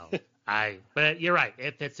 but you're right.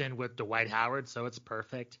 It fits in with Dwight Howard, so it's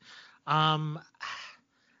perfect. I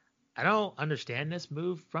don't understand this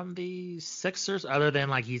move from the Sixers other than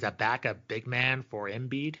like he's a backup big man for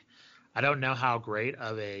Embiid. I don't know how great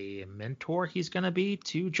of a mentor he's going to be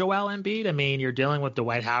to Joel Embiid. I mean, you're dealing with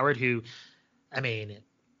Dwight Howard who,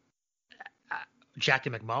 Jackie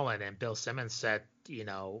McMullen and Bill Simmons said, even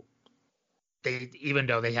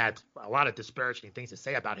though they had a lot of disparaging things to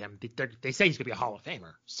say about him, they say he's going to be a Hall of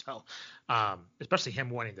Famer. So, especially him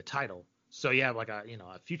winning the title. So you have like a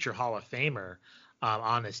future Hall of Famer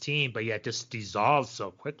on his team, but yet just dissolves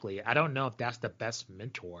so quickly. I don't know if that's the best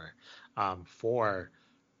mentor for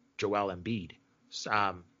Joel Embiid.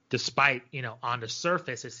 Despite, on the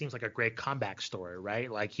surface, it seems like a great comeback story,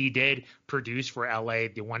 right? Like he did produce for LA,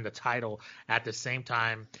 they won the title. At the same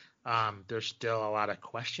time, there's still a lot of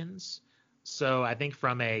questions. So I think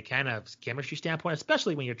from a kind of chemistry standpoint,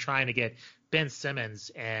 especially when you're trying to get Ben Simmons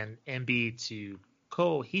and Embiid to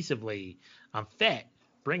cohesively fit,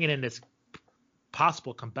 bringing in this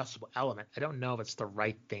possible combustible element, I don't know if it's the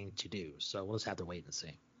right thing to do. So we'll just have to wait and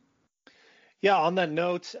see. Yeah, on that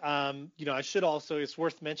note, I should also, it's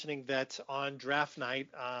worth mentioning that on draft night,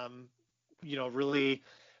 really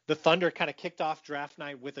the Thunder kind of kicked off draft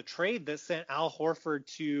night with a trade that sent Al Horford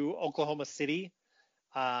to Oklahoma City.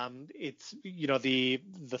 It's, the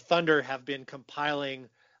Thunder have been compiling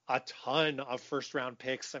a ton of first round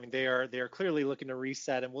picks. I mean, they are clearly looking to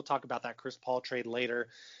reset, and we'll talk about that Chris Paul trade later.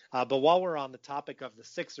 But while we're on the topic of the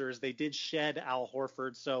Sixers, they did shed Al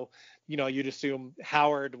Horford. So, you'd assume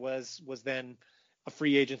Howard was then a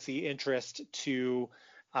free agency interest to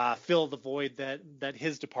fill the void that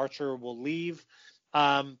his departure will leave.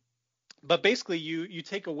 But basically you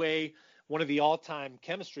take away one of the all-time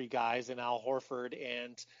chemistry guys in Al Horford.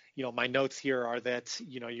 And, my notes here are that,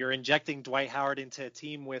 you're injecting Dwight Howard into a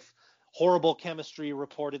team with horrible chemistry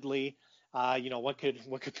reportedly. What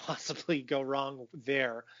could possibly go wrong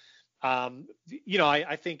there?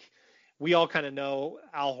 I think we all kind of know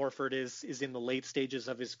Al Horford is in the late stages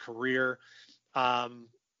of his career.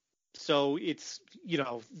 So it's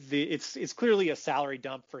clearly a salary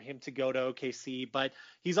dump for him to go to OKC, but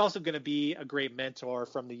he's also going to be a great mentor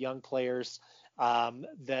from the young players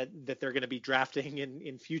that they're going to be drafting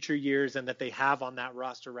in future years and that they have on that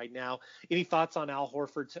roster right now. Any thoughts on Al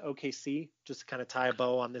Horford to OKC? Just to kind of tie a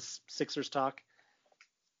bow on this Sixers talk.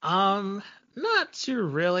 Not too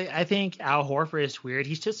really. I think Al Horford is weird.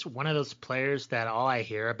 He's just one of those players that all I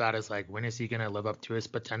hear about is like, when is he gonna live up to his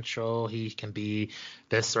potential? He can be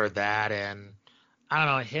this or that, and I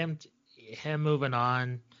don't know, him moving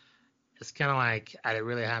on. It's kind of like I didn't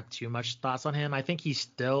really have too much thoughts on him. I think he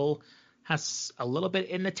still has a little bit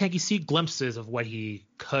in the tank. You see glimpses of what he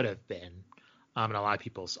could have been, in a lot of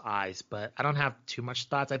people's eyes, but I don't have too much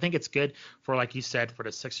thoughts. I think it's good for, like you said, for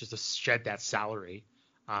the Sixers to shed that salary.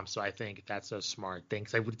 So I think that's a smart thing.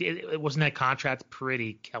 Cause it wasn't that contract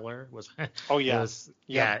pretty killer. Oh yeah.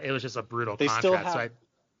 It was just a brutal they contract.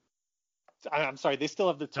 Still have, I'm sorry. They still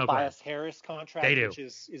have the Tobias Harris contract, which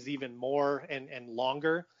is even more and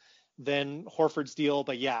longer than Horford's deal.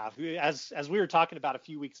 But yeah, as we were talking about a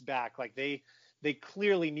few weeks back, like they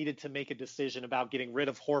clearly needed to make a decision about getting rid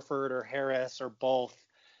of Horford or Harris or both.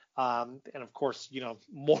 And of course,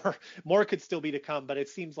 more could still be to come, but it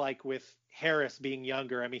seems like with Harris being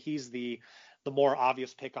younger, I mean, he's the more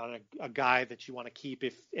obvious pick on a guy that you want to keep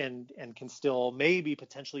and can still maybe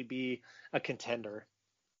potentially be a contender.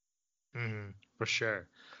 For sure.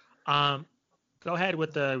 Go ahead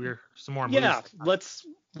with some more moves. Yeah,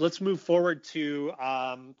 let's move forward to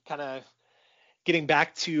kind of getting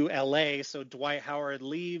back to LA. So Dwight Howard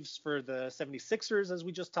leaves for the 76ers, as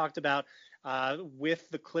we just talked about. With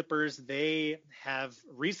the Clippers, they have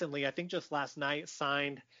recently, I think just last night,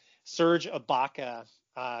 signed Serge Ibaka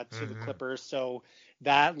to the Clippers. So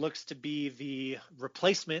that looks to be the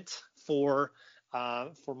replacement for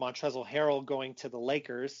Montrezl Harrell going to the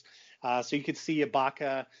Lakers. So you could see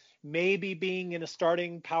Ibaka maybe being in a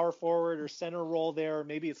starting power forward or center role there.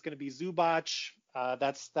 Maybe it's going to be Zubac.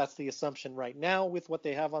 That's the assumption right now with what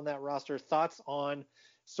they have on that roster. Thoughts on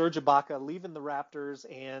Serge Ibaka leaving the Raptors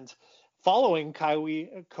and following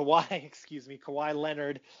Kawhi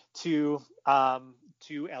Leonard to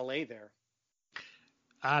LA there?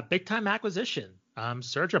 Big time acquisition.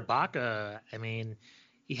 Serge Ibaka, I mean,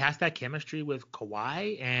 he has that chemistry with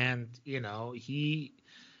Kawhi, and he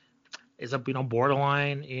is a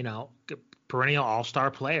borderline perennial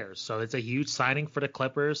all-star player. So it's a huge signing for the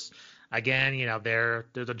Clippers. Again, they're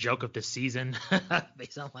the joke of the season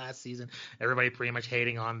based on last season. Everybody pretty much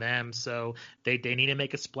hating on them. So they need to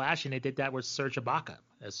make a splash, and they did that with Serge Ibaka.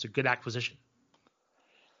 It's a good acquisition.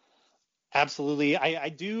 Absolutely. I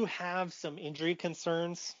do have some injury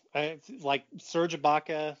concerns. Like Serge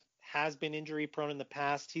Ibaka has been injury prone in the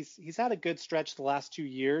past. He's had a good stretch the last 2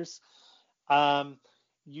 years.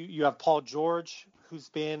 You have Paul George, who's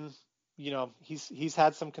been, he's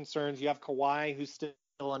had some concerns. You have Kawhi, who's still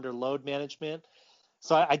under load management.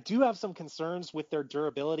 So I do have some concerns with their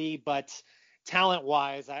durability, but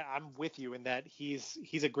talent-wise, I'm with you in that he's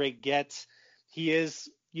a great get. He is,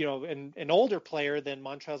 an older player than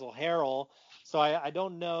Montrezl Harrell. So I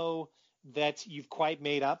don't know that you've quite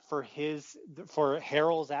made up for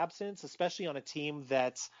Harrell's absence, especially on a team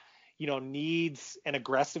that needs an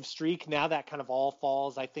aggressive streak. Now that kind of all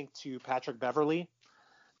falls, I think, to Patrick Beverley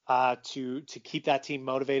to keep that team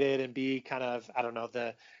motivated and be kind of, I don't know,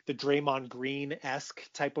 the Draymond Green-esque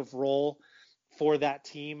type of role for that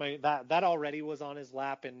team. That already was on his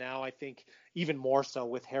lap, and now I think even more so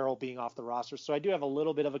with Harrell being off the roster. So I do have a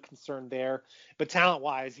little bit of a concern there. But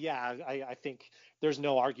talent-wise, yeah, I think there's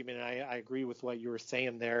no argument. And I agree with what you were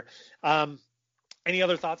saying there. Any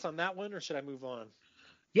other thoughts on that one, or should I move on?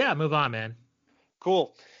 Yeah, move on, man.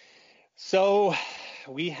 Cool. So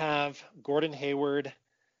we have Gordon Hayward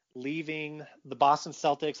leaving the Boston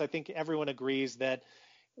Celtics. I think everyone agrees that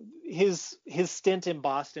his stint in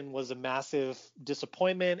Boston was a massive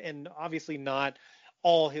disappointment and obviously not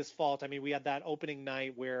all his fault. I mean, we had that opening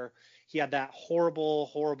night where he had that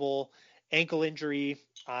horrible ankle injury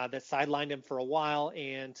that sidelined him for a while,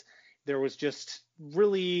 and there was just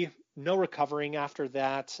really no recovering after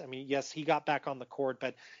that. I mean, yes, he got back on the court,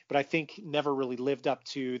 but I think never really lived up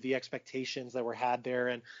to the expectations that were had there,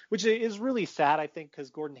 and which is really sad, I think, because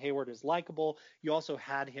Gordon Hayward is likable. You also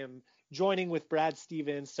had him joining with Brad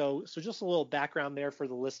Stevens, so just a little background there for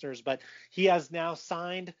the listeners. But he has now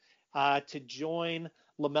signed to join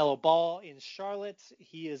LaMelo Ball in Charlotte.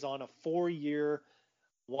 He is on a 4-year,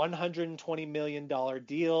 $120 million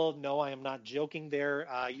deal. No, I am not joking there.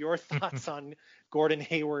 Your thoughts on Gordon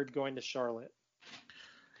Hayward going to Charlotte?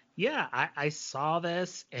 Yeah, I saw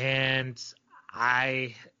this, and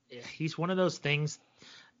I he's one of those things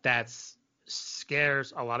that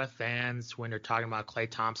scares a lot of fans when they're talking about Klay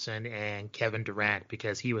Thompson and Kevin Durant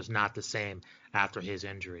because he was not the same after his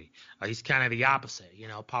injury. He's kind of the opposite.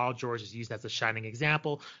 Paul George is used as a shining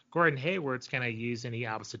example. Gordon Hayward's kind of used in the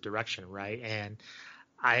opposite direction, right? And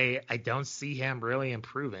I don't see him really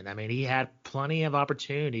improving. I mean, he had plenty of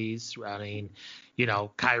opportunities. I mean,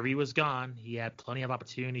 Kyrie was gone. He had plenty of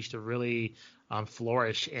opportunities to really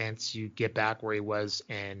flourish and to get back where he was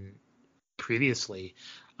in previously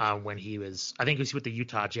when I think he was with the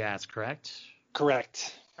Utah Jazz, correct?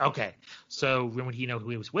 Correct. Okay. So when who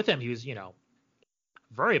he was with him, he was,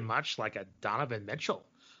 very much like a Donovan Mitchell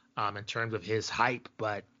in terms of his hype.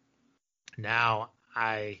 But now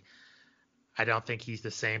I don't think he's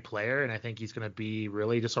the same player, and I think he's going to be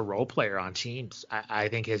really just a role player on teams. I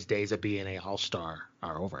think his days of being a all-star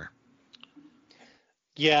are over.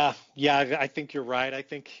 Yeah, I think you're right. I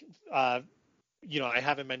think, I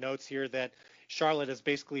have in my notes here that Charlotte has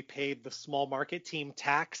basically paid the small market team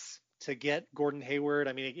tax to get Gordon Hayward.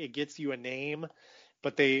 I mean, it gets you a name,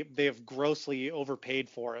 but they have grossly overpaid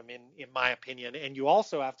for him, in my opinion. And you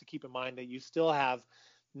also have to keep in mind that you still have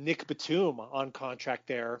Nick Batum on contract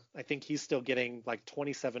there. I think he's still getting like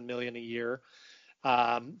 $27 million a year.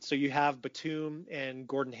 So you have Batum and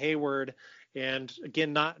Gordon Hayward, and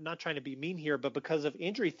again, not trying to be mean here, but because of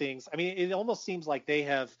injury things, I mean, it almost seems like they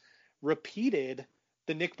have repeated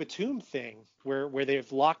the Nick Batum thing, where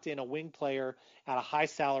they've locked in a wing player at a high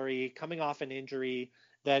salary, coming off an injury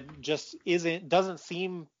that just doesn't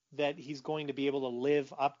seem that he's going to be able to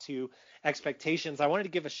live up to expectations. I wanted to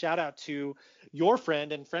give a shout out to your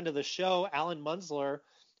friend and friend of the show, Alan Munzler,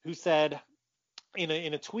 who said in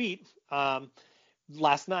a tweet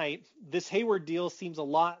last night, this Hayward deal seems a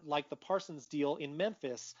lot like the Parsons deal in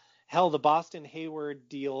Memphis. Hell, the Boston Hayward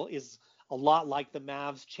deal is a lot like the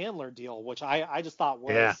Mavs Chandler deal, which I just thought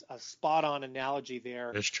was a spot on analogy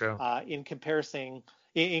there. It's true. In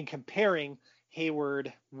comparing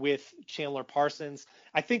Hayward with Chandler Parsons.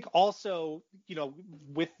 I think also,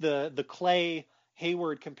 with the Klay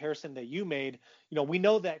Hayward comparison that you made, we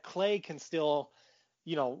know that Klay can still,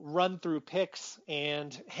 run through picks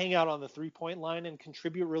and hang out on the 3-point line and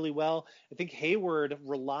contribute really well. I think Hayward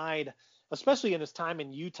relied, especially in his time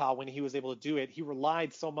in Utah when he was able to do it, he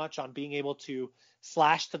relied so much on being able to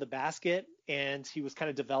slash to the basket, and he was kind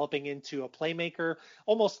of developing into a playmaker,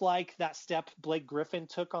 almost like that step Blake Griffin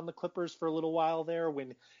took on the Clippers for a little while there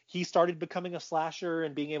when he started becoming a slasher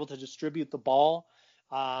and being able to distribute the ball.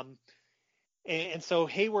 And so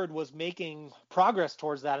Hayward was making progress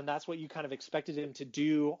towards that, and that's what you kind of expected him to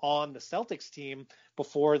do on the Celtics team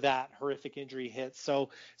before that horrific injury hit.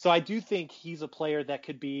 So I do think he's a player that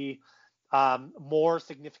could be more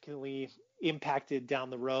significantly impacted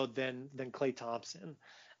down the road than Klay Thompson.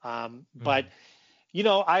 But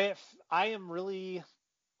I am really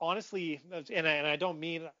honestly, and I don't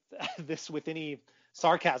mean this with any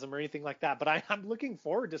sarcasm or anything like that, but I'm looking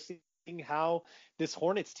forward to seeing how this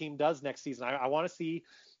Hornets team does next season. I want to see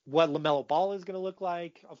what LaMelo Ball is going to look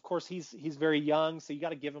like. Of course, he's very young, so you got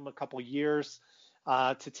to give him a couple years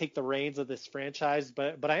to take the reins of this franchise.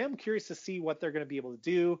 But I am curious to see what they're going to be able to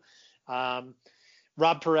do.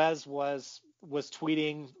 Rob Perez was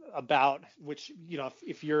tweeting about, which,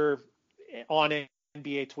 if you're on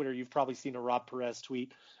NBA Twitter, you've probably seen a Rob Perez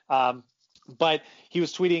tweet. But he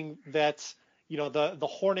was tweeting that, the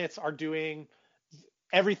Hornets are doing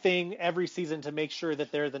everything every season to make sure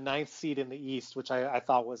that they're the 9th seed in the East, which I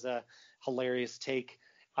thought was a hilarious take.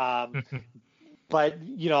 But,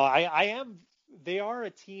 they are a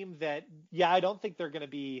team that, I don't think they're going to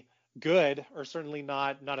be good, or certainly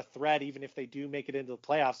not a threat, even if they do make it into the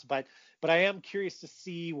playoffs. But I am curious to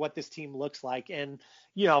see what this team looks like. And,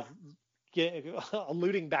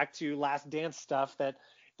 alluding back to Last Dance stuff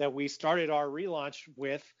that we started our relaunch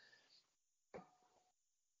with.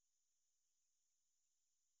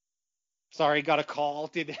 Sorry, got a call.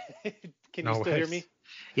 Can you still hear me?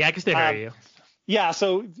 Yeah, I can still hear you. Yeah,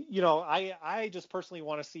 so, I just personally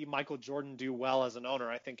want to see Michael Jordan do well as an owner.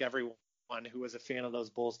 I think everyone who is a fan of those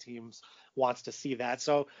Bulls teams wants to see that.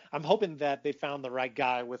 So I'm hoping that they found the right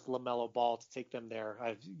guy with LaMelo Ball to take them there.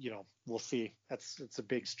 We'll see. It's a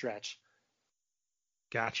big stretch.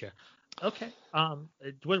 Gotcha. Okay.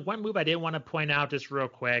 One move I did want to point out just real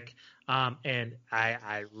quick, and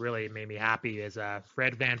I really made me happy is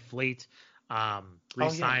Fred VanVleet Oh yeah.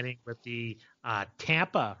 re-signing with the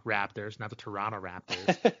Tampa Raptors, not the Toronto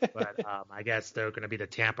Raptors, but I guess they're going to be the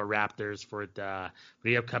Tampa Raptors for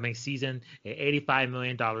the upcoming season. An $85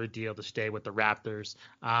 million deal to stay with the Raptors.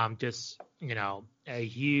 Just, a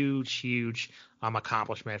huge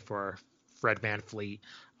accomplishment for Fred VanVleet,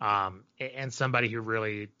 and somebody who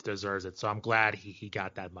really deserves it. So I'm glad he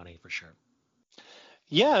got that money for sure.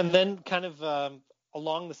 Yeah, and then kind of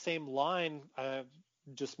along the same line,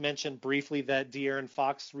 just mentioned briefly that De'Aaron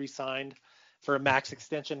Fox re-signed for a max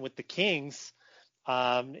extension with the Kings.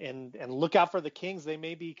 And look out for the Kings. They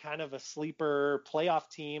may be kind of a sleeper playoff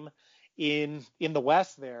team in the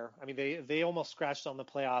West there. I mean, they almost scratched on the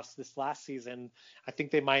playoffs this last season. I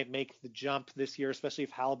think they might make the jump this year, especially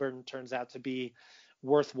if Halliburton turns out to be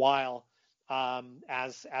worthwhile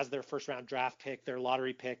as their first round draft pick, their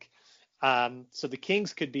lottery pick. So the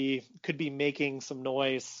Kings could be making some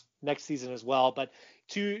noise next season as well. But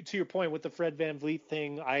to your point with the Fred VanVleet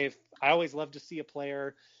thing, I always love to see a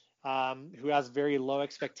player who has very low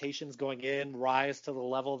expectations going in rise to the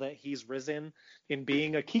level that he's risen in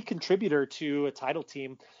being a key contributor to a title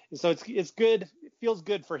team. And so it's good. It feels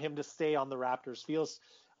good for him to stay on the Raptors. Feels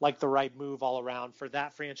like the right move all around for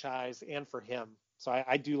that franchise and for him. So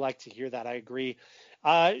I do like to hear that. I agree.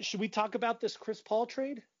 Should we talk about this Chris Paul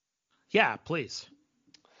trade? Yeah, please.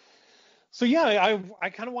 So yeah, I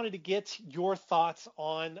kind of wanted to get your thoughts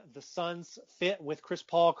on the Suns' fit with Chris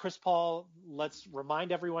Paul. Chris Paul, let's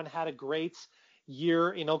remind everyone, had a great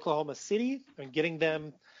year in Oklahoma City and getting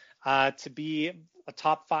them to be a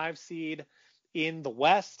top 5 seed in the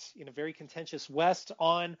West, in a very contentious West,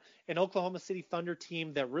 on an Oklahoma City Thunder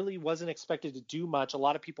team that really wasn't expected to do much. A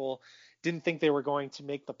lot of people didn't think they were going to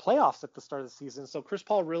make the playoffs at the start of the season. So Chris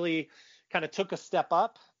Paul really kind of took a step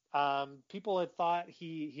up. People had thought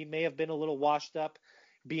he may have been a little washed up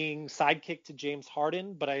being sidekick to James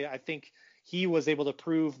Harden, but I think he was able to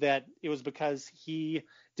prove that it was because he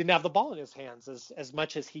didn't have the ball in his hands as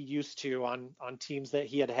much as he used to on teams that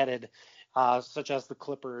he had headed, such as the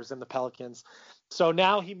Clippers and the Pelicans. So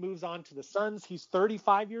now he moves on to the Suns. He's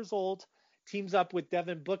 35 years old, teams up with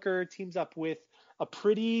Devin Booker, teams up with a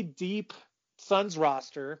pretty deep Suns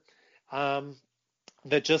roster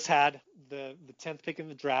that just had the 10th pick in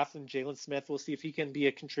the draft, and Jalen Smith. We'll see if he can be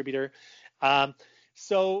a contributor.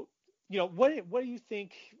 So, what do you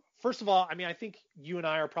think? First of all, I mean, I think you and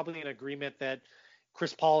I are probably in agreement that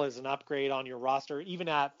Chris Paul is an upgrade on your roster, even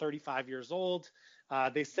at 35 years old.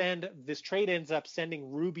 This trade ends up sending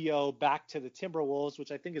Rubio back to the Timberwolves,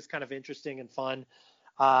 which I think is kind of interesting and fun.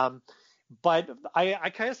 But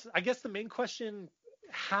I guess the main question,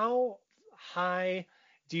 how high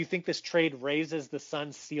do you think this trade raises the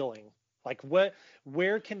Suns' ceiling? Like,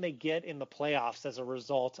 where can they get in the playoffs as a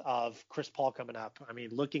result of Chris Paul coming up? I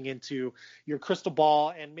mean, looking into your crystal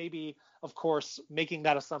ball and maybe, of course, making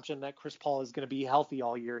that assumption that Chris Paul is going to be healthy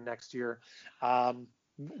all year next year.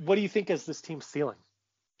 What do you think is this team's ceiling?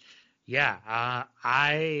 Yeah,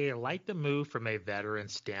 I like the move from a veteran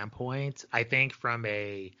standpoint. I think from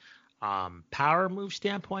a power move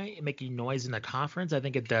standpoint, making noise in the conference, I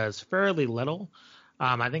think it does fairly little.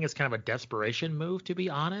 I think it's kind of a desperation move, to be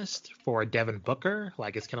honest, for Devin Booker.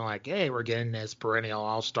 Like, it's kind of like, hey, we're getting this perennial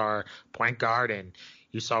all-star point guard, and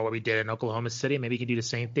you saw what we did in Oklahoma City. Maybe you can do the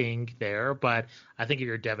same thing there. But I think if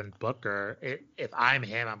you're Devin Booker, if I'm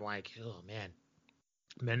him, I'm like, oh, man.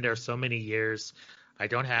 Been there so many years. I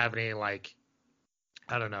don't have any, like,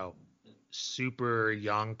 I don't know, super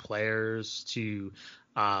young players to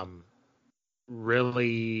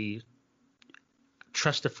really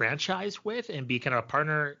trust the franchise with and be kind of a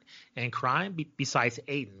partner in crime besides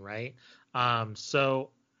Aiden, right?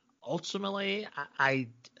 So ultimately, I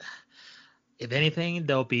if anything,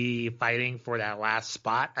 they'll be fighting for that last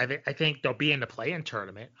spot. I think they'll be in the play-in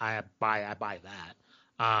tournament. I buy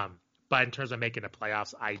that. But in terms of making the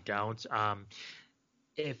playoffs, I don't.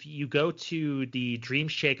 If you go to the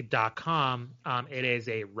dreamshake.com, it is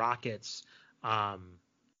a Rockets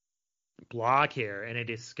blog here, and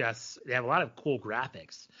they have a lot of cool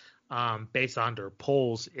graphics based on their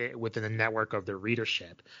polls within the network of their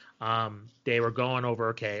readership. They were going over,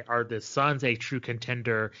 okay, are the Suns a true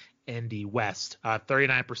contender in the West?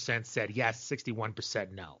 39% said yes,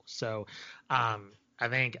 61% no. So I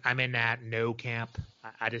think I'm in that no camp.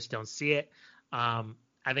 I just don't see it.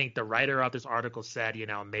 I think the writer of this article said,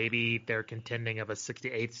 maybe they're contending of a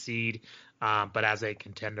 68th seed, but as a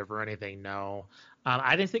contender for anything, no.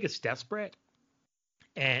 I didn't think it's desperate.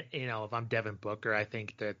 And, if I'm Devin Booker, I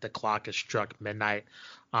think that the clock has struck midnight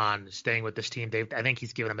on staying with this team. I think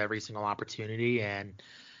he's given them every single opportunity, and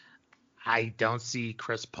I don't see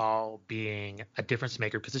Chris Paul being a difference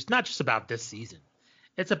maker because it's not just about this season.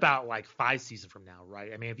 it's about like 5 seasons from now,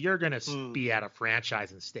 right? I mean, if you're going to Mm. be at a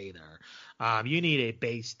franchise and stay there, you need a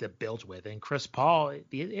base to build with. And Chris Paul,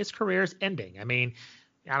 his career is ending. I mean,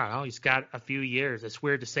 I don't know. He's got a few years. It's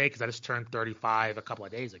weird to say because I just turned 35 a couple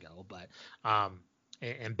of days ago. But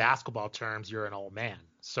in basketball terms, you're an old man.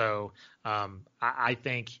 So I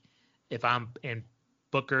think if I'm in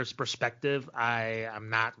Booker's perspective, I'm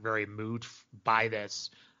not very moved by this.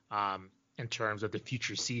 In terms of the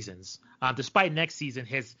future seasons. Despite next season,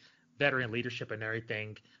 his veteran leadership and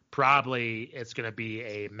everything, probably it's going to be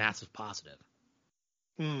a massive positive.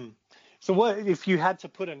 Mm. So what if you had to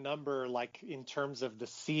put a number like in terms of the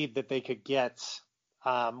seed that they could get?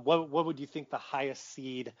 What would you think the highest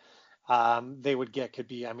seed they would get could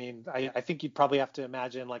be? I mean, I think you'd probably have to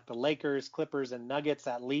imagine like the Lakers, Clippers, and Nuggets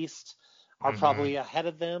at least are probably ahead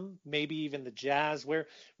of them. Maybe even the Jazz. Where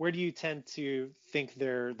do you tend to think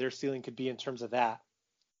their ceiling could be in terms of that?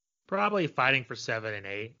 Probably fighting for 7 and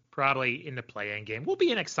 8. Probably in the play-in game. Will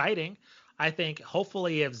be an exciting. I think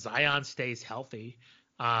hopefully if Zion stays healthy,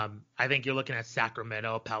 I think you're looking at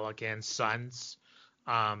Sacramento, Pelicans, Suns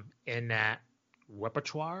in that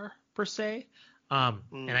repertoire per se.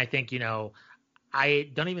 And I think I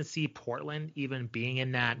don't even see Portland even being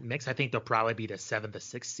in that mix. I think they'll probably be the 7th to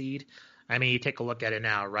 6th seed. I mean, you take a look at it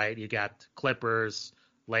now, right? You got Clippers,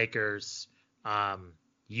 Lakers,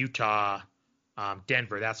 Utah,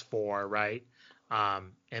 Denver, that's 4, right?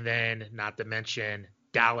 And then not to mention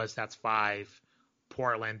Dallas, that's 5,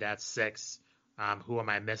 Portland, that's 6. Who am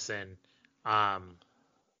I missing?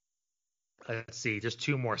 Let's see, just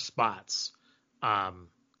 2 more spots.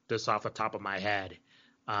 Just off the top of my head.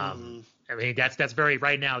 I mean, that's very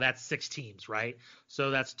right now. That's 6 teams, right?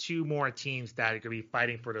 So that's 2 more teams that are going to be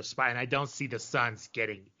fighting for the spot, and I don't see the Suns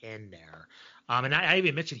getting in there. And I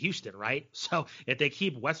even mentioned Houston, right? So if they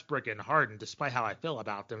keep Westbrook and Harden, despite how I feel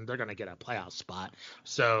about them, they're going to get a playoff spot.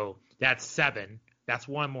 So that's 7. That's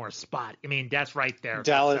 1 more spot. I mean, that's right there.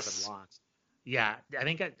 Dallas. That's 7 locks. Yeah, I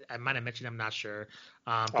think I might have mentioned. I'm not sure.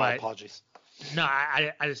 But apologies. No,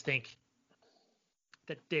 I just think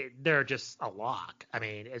that they're just a lock. I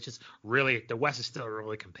mean, it's just really the West is still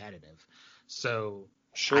really competitive. So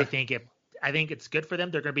sure. I think it's good for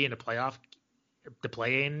them. They're going to be in the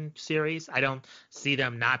play-in series. I don't see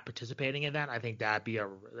them not participating in that. I think that'd be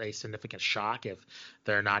a significant shock if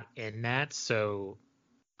they're not in that. So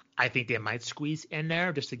I think they might squeeze in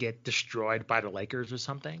there just to get destroyed by the Lakers or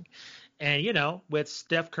something. And with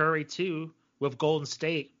Steph Curry too, with Golden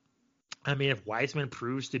State, I mean, if Wiseman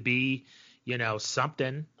proves to be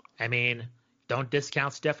something. I mean, don't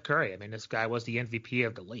discount Steph Curry. I mean, this guy was the MVP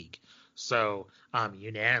of the league, so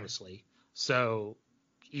unanimously. So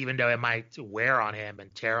even though it might wear on him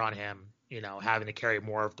and tear on him, having to carry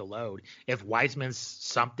more of the load, if Wiseman's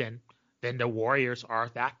something, then the Warriors are a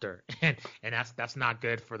factor, and that's not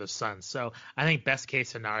good for the Suns. So I think best case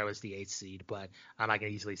scenario is the 8th seed, but I can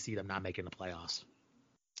easily see them not making the playoffs.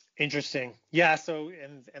 Interesting. Yeah. So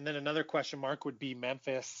and then another question mark would be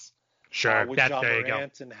Memphis. Sure. With Ja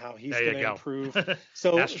Morant and how he's going to improve.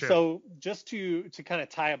 So just to kind of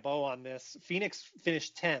tie a bow on this, Phoenix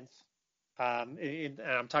finished 10th. And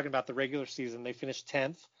I'm talking about the regular season. They finished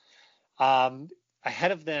 10th.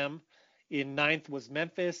 Ahead of them in 9th was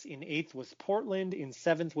Memphis. In 8th was Portland. In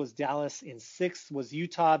 7th was Dallas. In 6th was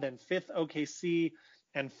Utah. Then 5th, OKC.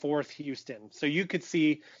 And 4th, Houston. So you could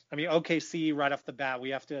see, I mean, OKC right off the bat, we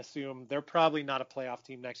have to assume they're probably not a playoff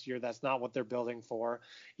team next year. That's not what they're building for,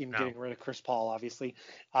 even getting rid of Chris Paul, obviously.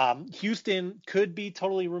 Houston could be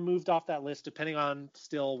totally removed off that list, depending on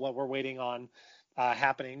still what we're waiting on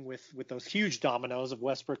happening with those huge dominoes of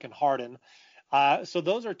Westbrook and Harden. So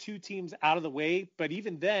those are 2 teams out of the way. But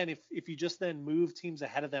even then, if you just then move teams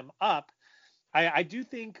ahead of them up, I do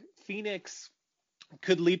think Phoenix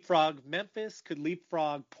could leapfrog Memphis, could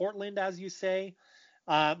leapfrog Portland, as you say,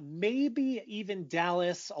 maybe even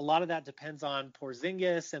Dallas. A lot of that depends on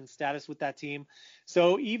Porzingis and status with that team.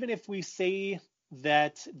 So even if we say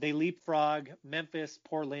that they leapfrog Memphis,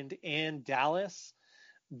 Portland, and Dallas,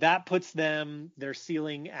 that puts their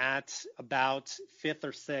ceiling at about 5th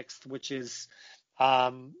or 6th, which is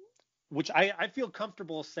which I feel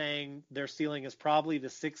comfortable saying their ceiling is probably the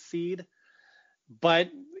 6th seed. But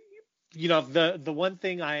the one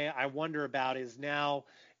thing I wonder about is now,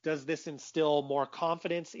 does this instill more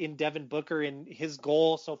confidence in Devin Booker? And his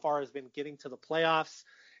goal so far has been getting to the playoffs.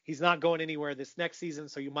 He's not going anywhere this next season,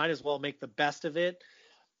 so you might as well make the best of it.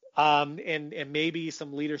 And maybe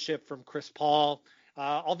some leadership from Chris Paul.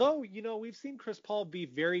 Although, we've seen Chris Paul be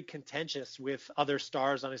very contentious with other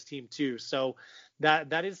stars on his team too. So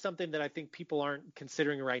that is something that I think people aren't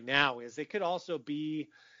considering right now, is it could also be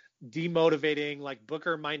demotivating. Like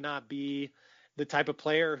Booker might not be the type of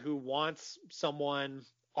player who wants someone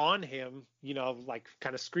on him, like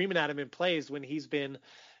kind of screaming at him in plays when he's been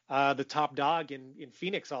the top dog in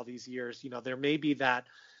Phoenix all these years. There may be that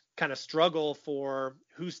kind of struggle for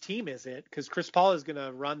whose team is it, because Chris Paul is going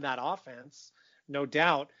to run that offense, no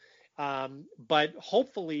doubt. But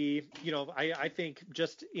hopefully, I think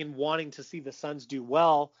just in wanting to see the Suns do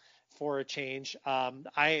well for a change,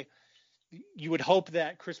 you would hope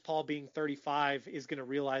that Chris Paul, being 35, is going to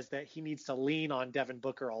realize that he needs to lean on Devin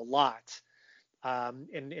Booker a lot.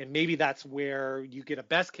 And maybe that's where you get a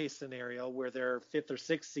best case scenario where they're 5th or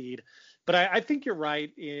 6th seed. But I think you're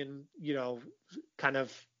right in, kind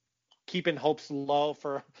of keeping hopes low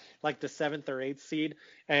for like the 7th or 8th seed.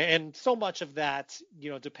 And so much of that,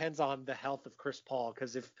 depends on the health of Chris Paul.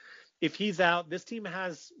 Because if he's out, this team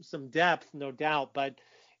has some depth, no doubt, but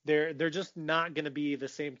they're just not going to be the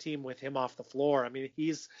same team with him off the floor. I mean,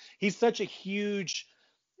 he's such a huge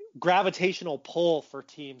gravitational pull for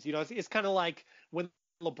teams. It's kind of like when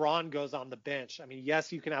LeBron goes on the bench. I mean,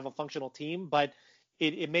 yes, you can have a functional team, but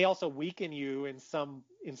it may also weaken you in some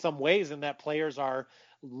ways, in that players are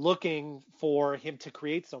looking for him to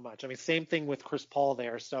create so much. I mean, same thing with Chris Paul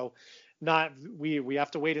there. So we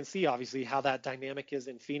have to wait and see, obviously, how that dynamic is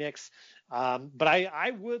in Phoenix. But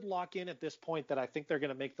I would lock in at this point that I think they're going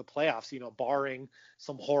to make the playoffs, barring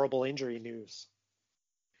some horrible injury news.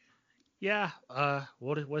 Yeah,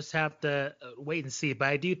 we'll just have to wait and see. But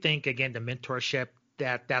I do think, again, the mentorship,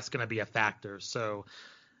 that's going to be a factor. So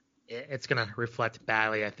it's going to reflect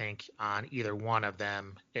badly, I think, on either one of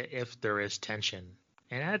them if there is tension.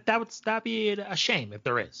 And that'd be a shame if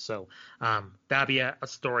there is. So that'd be a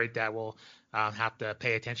story that we'll have to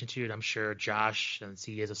pay attention to. And I'm sure Josh, since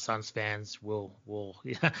he is a Suns fan, will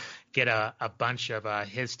get a bunch of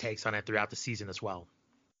his takes on it throughout the season as well.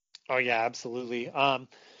 Oh, yeah, absolutely.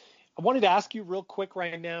 I wanted to ask you real quick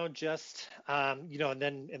right now, just and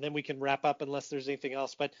then we can wrap up unless there's anything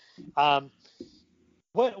else. But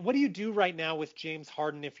what do you do right now with James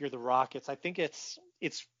Harden if you're the Rockets? I think it's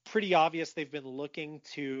pretty obvious they've been looking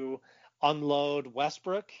to unload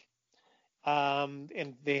Westbrook,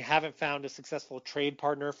 and they haven't found a successful trade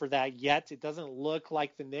partner for that yet. It doesn't look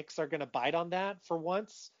like the Knicks are going to bite on that for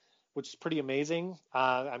once, which is pretty amazing.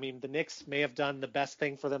 I mean, the Knicks may have done the best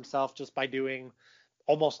thing for themselves just by doing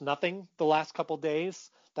almost nothing the last couple days.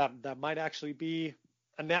 That might actually be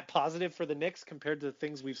a net positive for the Knicks compared to the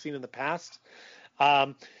things we've seen in the past.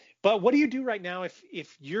 But what do you do right now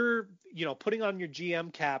if you're, putting on your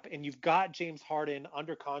GM cap and you've got James Harden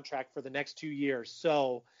under contract for the next 2 years?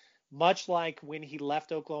 So much like when he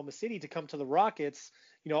left Oklahoma City to come to the Rockets,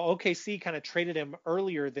 OKC kind of traded him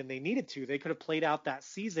earlier than they needed to. They could have played out that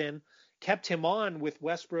season, kept him on with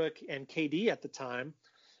Westbrook and KD at the time,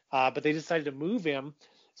 but they decided to move him.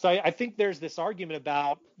 So I think there's this argument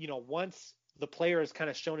about, once the player has kind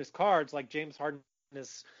of shown his cards, like James Harden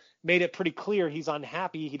has made it pretty clear he's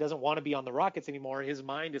unhappy. He doesn't want to be on the Rockets anymore. His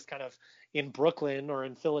mind is kind of in Brooklyn or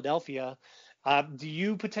in Philadelphia. Do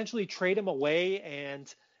you potentially trade him away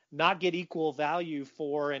and not get equal value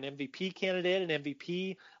for an MVP candidate, an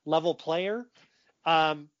MVP level player?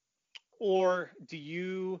 Or do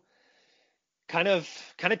you kind of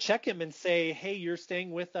check him and say, hey, you're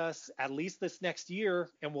staying with us at least this next year,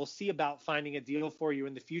 and we'll see about finding a deal for you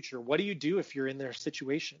in the future? What do you do if you're in their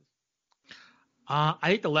situation? I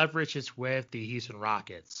think the leverage is with the Houston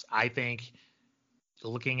Rockets. I think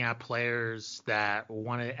looking at players that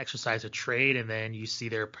want to exercise a trade and then you see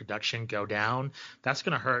their production go down, that's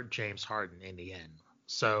going to hurt James Harden in the end.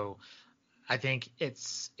 So I think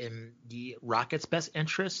it's in the Rockets' best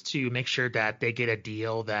interest to make sure that they get a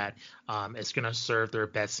deal that is going to serve their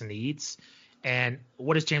best needs. And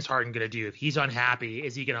what is James Harden going to do? If he's unhappy,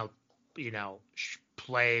 is he going to,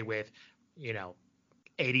 play with,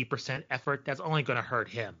 80% effort? That's only going to hurt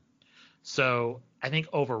him. So I think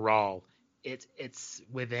overall, it's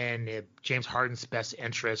within James Harden's best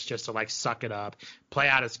interest just to suck it up, play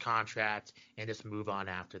out his contract, and just move on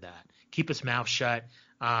after that. Keep his mouth shut.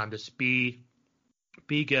 Just be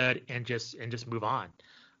good and just move on.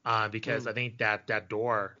 Because I think that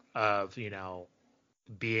door of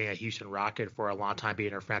being a Houston Rocket for a long time,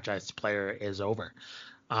 being a franchise player, is over.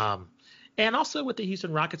 And also with the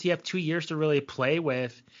Houston Rockets, you have 2 years to really play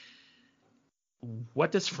with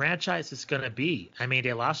what this franchise is going to be. I mean,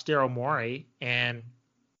 they lost Daryl Morey, and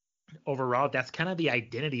overall, that's kind of the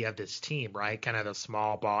identity of this team, right? Kind of the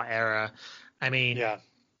small ball era. I mean,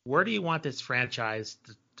 where do you want this franchise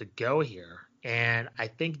to go here? And I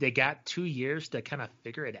think they got 2 years to kind of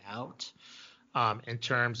figure it out. In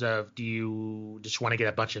terms of, do you just want to get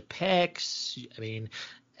a bunch of picks? I mean,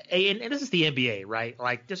 and this is the NBA, right?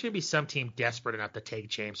 Like, there's going to be some team desperate enough to take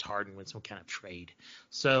James Harden with some kind of trade.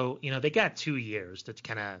 So, they got 2 years to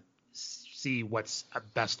kind of see what's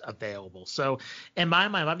best available. So, in my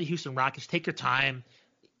mind, I love the Houston Rockets. Take your time.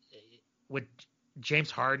 With James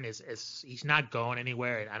Harden is he's not going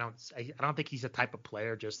anywhere, and I don't think he's the type of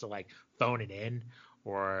player just to like phone it in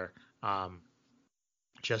or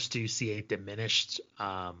just to see a diminished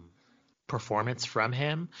performance from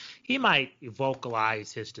him. He might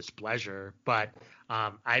vocalize his displeasure, but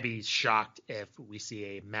I'd be shocked if we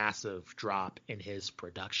see a massive drop in his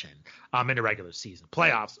production in the regular season.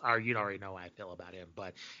 Playoffs are, you already know how I feel about him,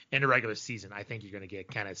 but in the regular season, I think you're going to get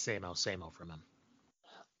kind of same old from him.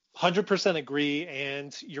 100% agree,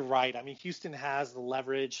 and you're right. I mean, Houston has the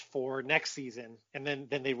leverage for next season, and then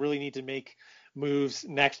they really need to make moves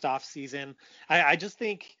next off season. I just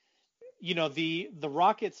think, the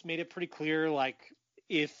Rockets made it pretty clear, like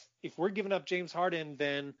if we're giving up James Harden,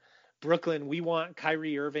 then Brooklyn, we want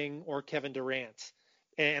Kyrie Irving or Kevin Durant,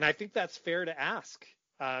 and I think that's fair to ask.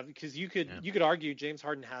 Because you could argue James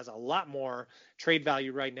Harden has a lot more trade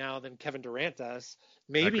value right now than Kevin Durant does,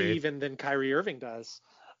 maybe even than Kyrie Irving does.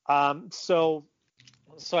 So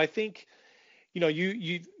I think,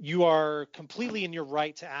 you are completely in your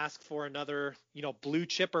right to ask for another, blue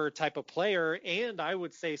chipper type of player. And I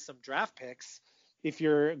would say some draft picks if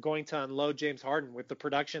you're going to unload James Harden with the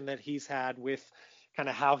production that he's had, with kind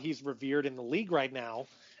of how he's revered in the league right now.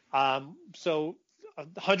 So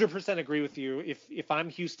 100% agree with you. If I'm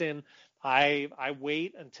Houston, I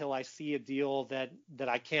wait until I see a deal that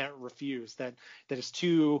I can't refuse, that is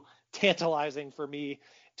too tantalizing for me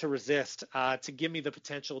to resist, to give me the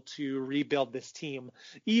potential to rebuild this team,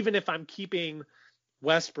 even if I'm keeping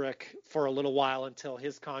Westbrook for a little while until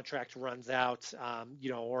his contract runs out,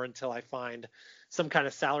 or until I find some kind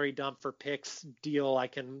of salary dump for picks deal I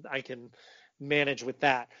can manage with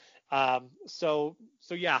that. So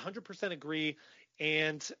yeah, 100% agree.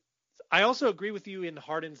 And I also agree with you in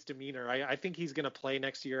Harden's demeanor. I think he's going to play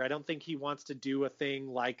next year. I don't think he wants to do a thing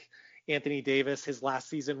like Anthony Davis his last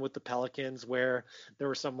season with the Pelicans, where there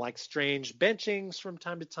were some like strange benchings from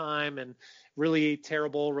time to time and really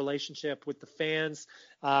terrible relationship with the fans.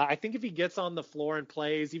 I think if he gets on the floor and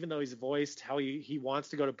plays, even though he's voiced how he wants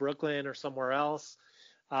to go to Brooklyn or somewhere else,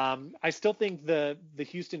 I still think the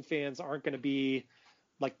Houston fans aren't going to be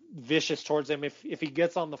like vicious towards him if he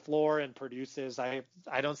gets on the floor and produces. I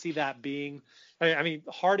don't see that being. I mean,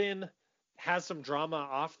 Harden has some drama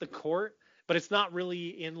off the court, but it's not really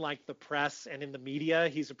in like the press and in the media.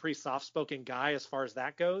 He's a pretty soft-spoken guy as far as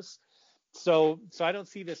that goes. So I don't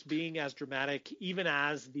see this being as dramatic, even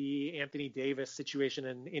as the Anthony Davis situation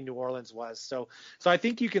in New Orleans was. So I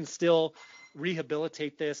think you can still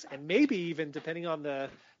rehabilitate this, and maybe even depending on the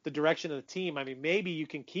direction of the team. I mean, maybe you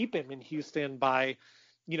can keep him in Houston by,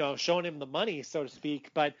 showing him the money, so to speak.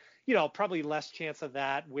 But, probably less chance of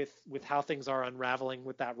that with how things are unraveling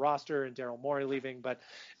with that roster and Daryl Morey leaving. But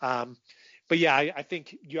yeah, I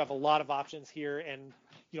think you have a lot of options here. And,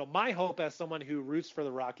 my hope as someone who roots for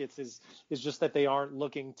the Rockets is just that they aren't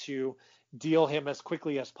looking to deal him as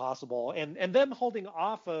quickly as possible. And them holding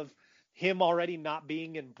off of him already not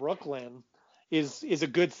being in Brooklyn is a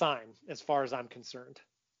good sign as far as I'm concerned.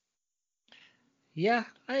 Yeah,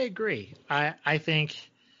 I agree. I think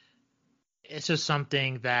it's just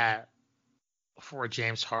something that for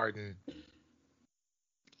James Harden,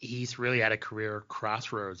 he's really at a career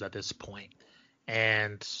crossroads at this point.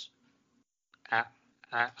 And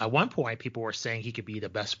at one point, people were saying he could be the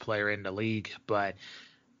best player in the league. But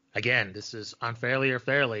again, this is unfairly or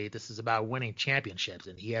fairly, this is about winning championships.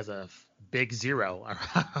 And he has a big zero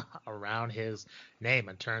around his name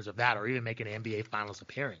in terms of that, or even making an NBA Finals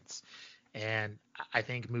appearance. And I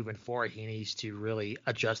think moving forward, he needs to really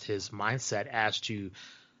adjust his mindset as to,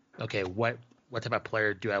 okay, what type of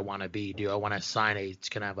player do I want to be? Do I want to sign a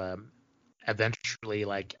kind of a eventually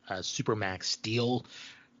like a supermax deal,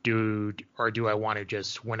 or do I want to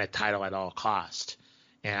just win a title at all cost?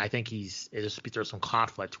 And I think there's some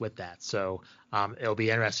conflict with that. So it'll be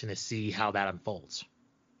interesting to see how that unfolds.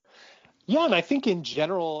 Yeah, and I think in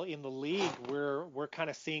general in the league, we're kind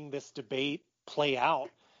of seeing this debate play out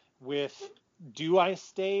with, do I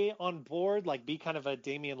stay on board, like be kind of a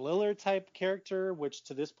Damian Lillard type character, which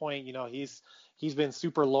to this point, he's been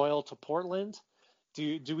super loyal to Portland.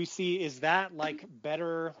 Do we see, is that like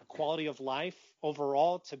better quality of life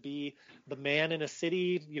overall to be the man in a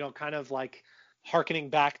city, kind of like harkening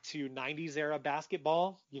back to 90s era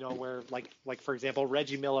basketball, where like for example,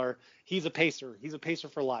 Reggie Miller, he's a Pacer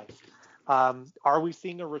for life. Are we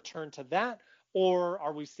seeing a return to that? Or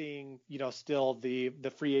are we seeing, still the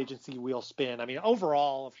free agency wheel spin? I mean,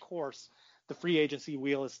 overall, of course, the free agency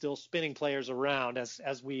wheel is still spinning players around,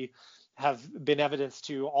 as we have been evidence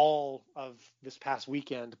to all of this past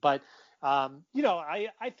weekend. But I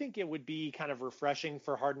think it would be kind of refreshing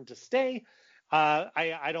for Harden to stay.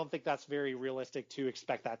 I don't think that's very realistic to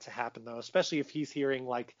expect that to happen, though, especially if he's hearing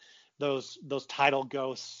like those title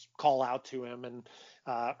ghosts call out to him and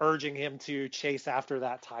urging him to chase after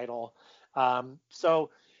that title. So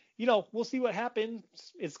we'll see what happens.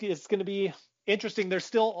 It's going to be interesting. There's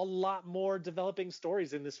still a lot more developing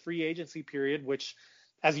stories in this free agency period, which,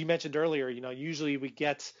 as you mentioned earlier, usually we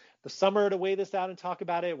get the summer to weigh this out and talk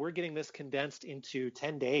about it. We're getting this condensed into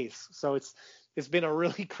 10 days. So it's been a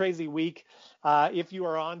really crazy week. If you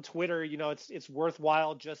are on Twitter, it's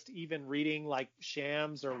worthwhile just even reading like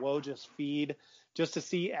Shams or Woj's feed just to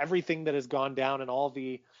see everything that has gone down and all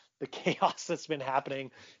the chaos that's been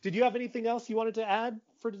happening. Did you have anything else you wanted to add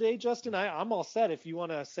for today, Justin? I'm all set if you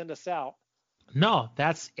want to send us out. No,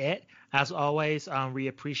 that's it. As always, we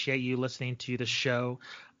appreciate you listening to the show.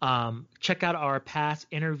 Check out our past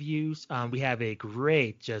interviews. We have a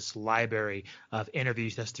great just library of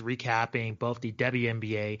interviews just recapping both the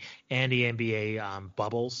WNBA and the NBA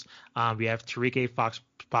bubbles. We have Tariq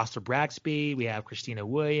Foster Braxby. We have Christina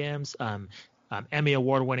Williams. Emmy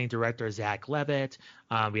Award-winning director Zach Levitt.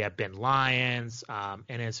 We have Ben Lyons, and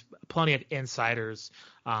there's plenty of insiders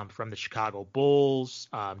from the Chicago Bulls,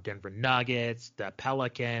 Denver Nuggets, the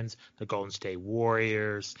Pelicans, the Golden State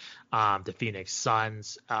Warriors, the Phoenix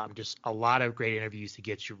Suns. Just a lot of great interviews to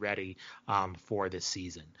get you ready for this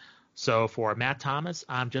season. So for Matt Thomas,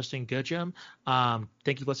 I'm Justin Goodrum.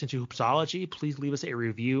 Thank you for listening to Hoopsology. Please leave us a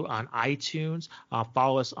review on iTunes.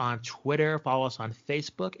 Follow us on Twitter. Follow us on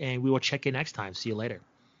Facebook. And we will check in next time. See you later.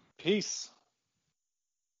 Peace.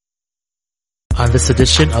 On this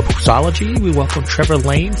edition of Hoopsology, we welcome Trevor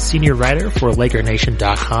Lane, senior writer for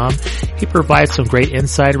LakerNation.com. He provides some great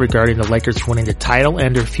insight regarding the Lakers winning the title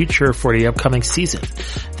and their future for the upcoming season.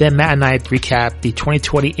 Then Matt and I recap the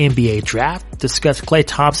 2020 NBA draft, discuss Klay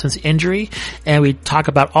Thompson's injury, and we talk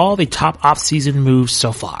about all the top offseason moves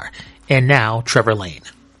so far. And now, Trevor Lane.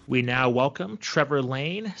 We now welcome Trevor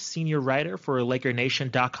Lane, senior writer for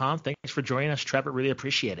LakerNation.com. Thanks for joining us, Trevor. Really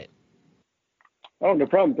appreciate it. Oh, no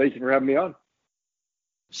problem. Thank you for having me on.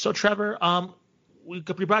 So, Trevor, we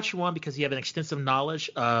brought you on because you have an extensive knowledge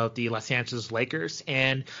of the Los Angeles Lakers.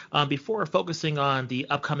 And before focusing on the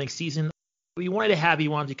upcoming season, we wanted to have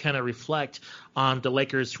you on to kind of reflect on the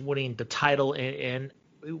Lakers winning the title. And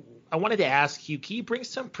I wanted to ask you, can you bring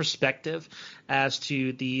some perspective as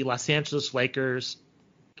to the Los Angeles Lakers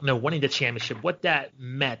winning the championship, what that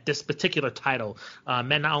meant, this particular title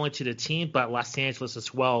meant not only to the team, but Los Angeles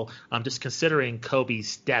as well, just considering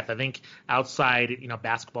Kobe's death. I think outside,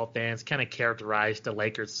 basketball fans kind of characterized the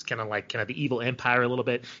Lakers kind of the evil empire a little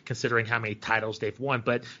bit, considering how many titles they've won.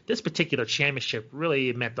 But this particular championship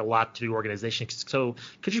really meant a lot to the organization. So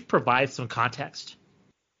could you provide some context?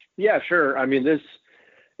 Yeah, sure. I mean,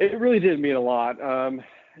 it really did mean a lot.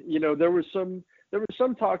 There was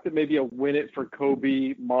some talk that maybe a win it for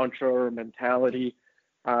Kobe mantra or mentality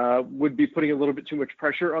would be putting a little bit too much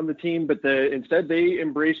pressure on the team, but instead they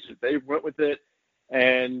embraced it. They went with it.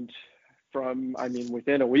 And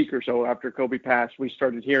within a week or so after Kobe passed, we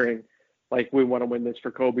started hearing, we want to win this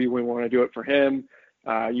for Kobe. We want to do it for him.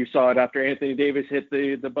 You saw it after Anthony Davis hit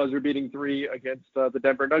the buzzer-beating three against the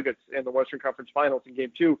Denver Nuggets in the Western Conference Finals in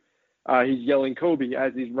Game 2. He's yelling Kobe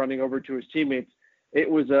as he's running over to his teammates. It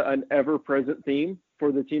was an ever-present theme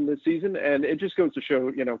for the team this season, and it just goes to show,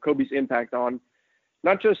 Kobe's impact on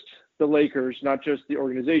not just the Lakers, not just the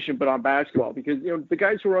organization, but on basketball. Because, the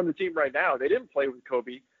guys who are on the team right now, they didn't play with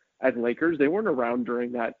Kobe as Lakers. They weren't around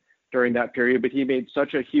during that period, but he made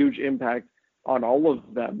such a huge impact on all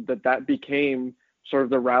of them that became sort of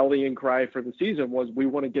the rallying cry for the season was, we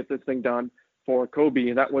want to get this thing done for Kobe.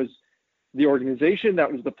 And that was the organization,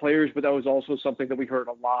 that was the players, but that was also something that we heard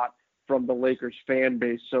a lot from the Lakers fan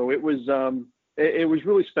base. So it was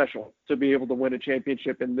really special to be able to win a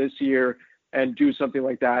championship in this year and do something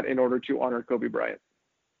like that in order to honor Kobe Bryant.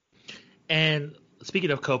 And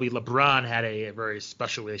speaking of Kobe, LeBron had a very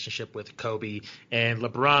special relationship with Kobe, and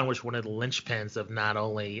LeBron was one of the linchpins of not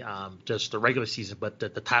only just the regular season, but the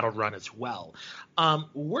title run as well.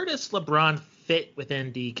 Where does LeBron fit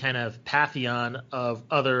within the kind of pantheon of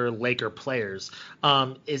other Laker players?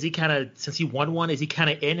 Is he kind of, since he won one, is he kind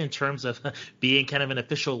of in terms of being kind of an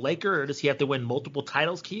official Laker, or does he have to win multiple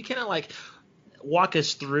titles? Can you kind of walk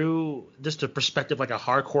us through just a perspective like a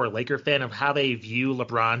hardcore Laker fan of how they view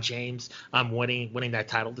LeBron James winning that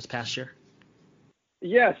title this past year?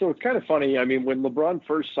 Yeah, so it's kind of funny. I mean, when LeBron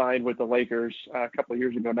first signed with the Lakers a couple of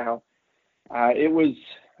years ago now, it was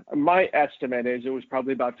my estimate is it was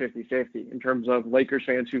probably about 50-50 in terms of Lakers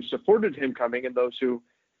fans who supported him coming and those who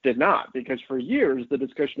did not, because for years the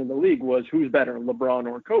discussion in the league was who's better, LeBron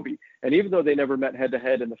or Kobe. And even though they never met head to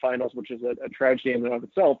head in the finals, which is a tragedy in and of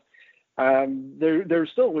itself, there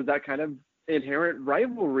still was that kind of inherent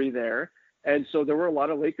rivalry there. And so there were a lot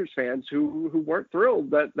of Lakers fans who weren't thrilled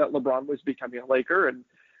that LeBron was becoming a Laker. And,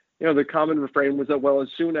 the common refrain was that, well, as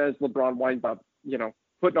soon as LeBron winds up,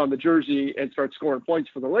 putting on the jersey and starts scoring points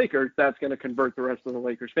for the Lakers, that's going to convert the rest of the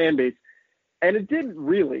Lakers fan base. And it didn't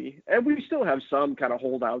really. And we still have some kind of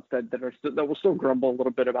holdouts that will still grumble a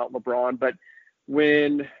little bit about LeBron. But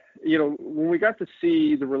when we got to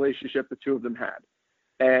see the relationship the two of them had,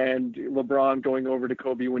 and LeBron going over to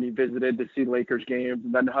Kobe when he visited to see Lakers games,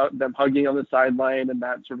 and then them hugging on the sideline and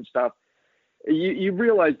that sort of stuff, you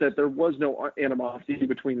realize that there was no animosity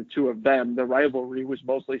between the two of them. The rivalry was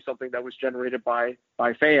mostly something that was generated by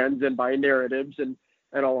fans and by narratives and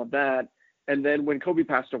all of that. And then when Kobe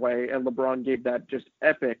passed away and LeBron gave that just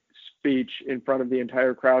epic speech in front of the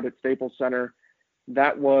entire crowd at Staples Center,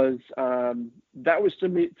 that was to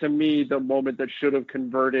me the moment that should have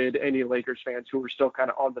converted any Lakers fans who were still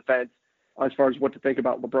kind of on the fence as far as what to think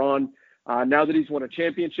about LeBron. Now that he's won a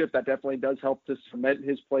championship, that definitely does help to cement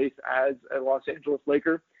his place as a Los Angeles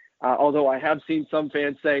Laker. Although I have seen some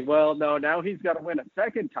fans saying, well, no, now he's got to win a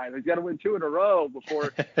second time. He's got to win 2 in a row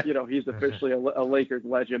before, he's officially a Lakers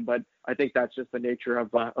legend. But I think that's just the nature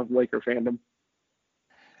of Laker fandom.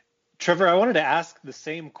 Trevor, I wanted to ask the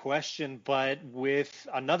same question, but with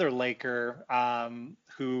another Laker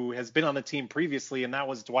who has been on the team previously, and that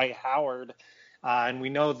was Dwight Howard. And we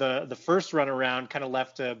know the first run around kind of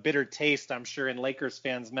left a bitter taste, I'm sure, in Lakers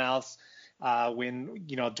fans' mouths when,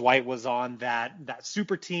 Dwight was on that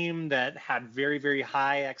super team that had very, very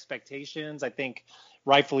high expectations, I think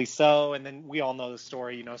rightfully so. And then we all know the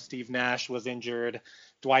story, Steve Nash was injured.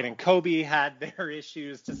 Dwight and Kobe had their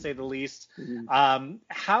issues, to say the least. Mm-hmm.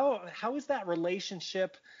 How is that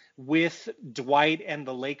relationship with Dwight and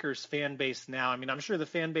the Lakers fan base now? I mean, I'm sure the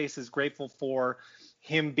fan base is grateful for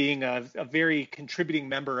him being a very contributing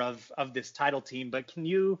member of this title team, but can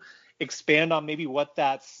you expand on maybe what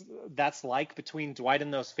that's like between Dwight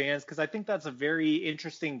and those fans? Because I think that's a very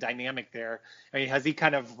interesting dynamic there. I mean, has he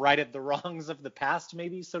kind of righted the wrongs of the past,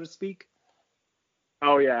 maybe, so to speak?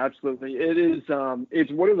 Oh yeah, absolutely. It is.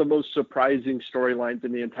 It's one of the most surprising storylines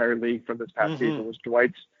in the entire league from this past season was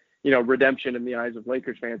Dwight's, redemption in the eyes of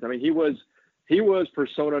Lakers fans. I mean, he was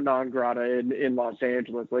persona non grata in Los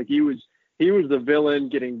Angeles. Like he was the villain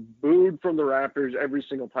getting booed from the Raptors every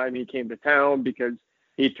single time he came to town because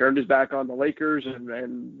he turned his back on the Lakers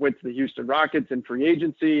and went to the Houston Rockets in free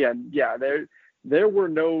agency. And yeah, there were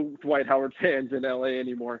no Dwight Howard fans in LA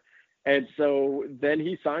anymore. And so then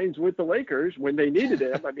he signs with the Lakers when they needed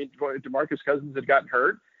him. I mean, DeMarcus Cousins had gotten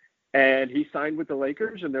hurt and he signed with the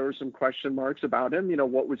Lakers, and there were some question marks about him.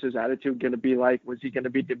 What was his attitude going to be like? Was he going to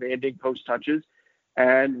be demanding post touches?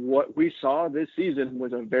 And what we saw this season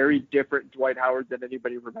was a very different Dwight Howard than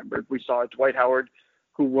anybody remembered. We saw a Dwight Howard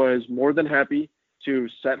who was more than happy to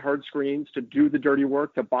set hard screens, to do the dirty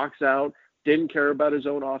work, to box out, didn't care about his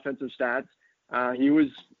own offensive stats. He was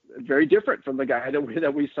very different from the guy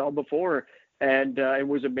that we saw before, and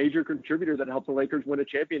was a major contributor that helped the Lakers win a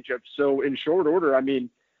championship. So in short order, I mean,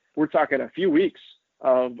 we're talking a few weeks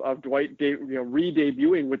of Dwight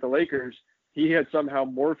re-debuting with the Lakers. He had somehow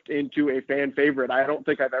morphed into a fan favorite. I don't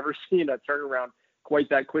think I've ever seen a turnaround quite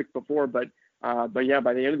that quick before, but yeah,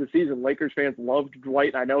 by the end of the season, Lakers fans loved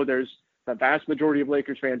Dwight. I know there's the vast majority of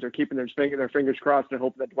Lakers fans are keeping their fingers crossed and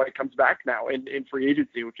hoping that Dwight comes back now in free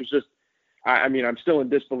agency, which is just, I mean, I'm still in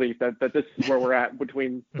disbelief that this is where we're at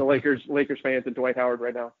between the Lakers fans and Dwight Howard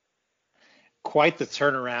right now. Quite the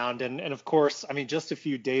turnaround. And of course, I mean, just a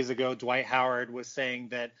few days ago, Dwight Howard was saying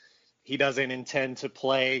that he doesn't intend to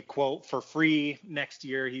play, quote, for free next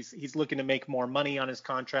year. He's looking to make more money on his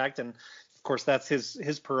contract. And of course, that's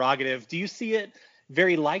his prerogative. Do you see it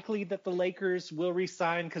very likely that the Lakers will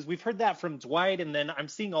re-sign? Because we've heard that from Dwight. And then I'm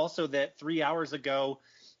seeing also that 3 hours ago,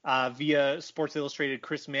 via Sports Illustrated,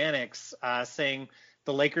 Chris Mannix saying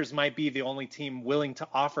the Lakers might be the only team willing to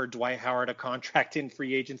offer Dwight Howard a contract in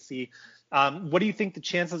free agency. What do you think the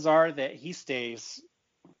chances are that he stays?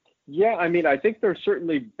 Yeah, I mean, I think they're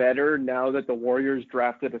certainly better now that the Warriors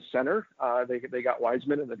drafted a center. They got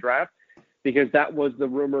Wiseman in the draft because that was the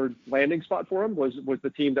rumored landing spot for him, was the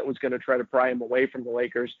team that was going to try to pry him away from the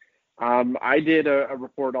Lakers. I did a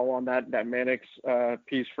report all on that Mannix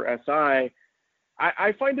piece for SI.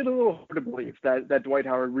 I find it a little hard to believe that Dwight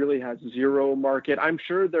Howard really has zero market. I'm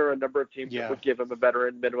sure there are a number of teams that would give him a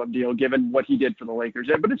veteran minimum deal given what he did for the Lakers.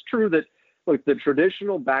 But it's true that, look, the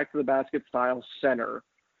traditional back-to-the-basket style center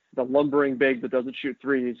the lumbering big that doesn't shoot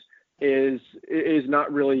threes, is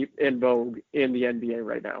not really in vogue in the NBA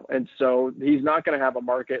right now. And so he's not going to have a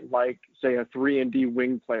market like, say, a 3-and-D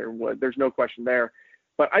wing player would. There's no question there.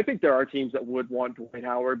 But I think there are teams that would want Dwight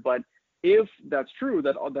Howard. But if that's true,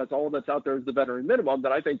 that that's all that's out there is the veteran minimum,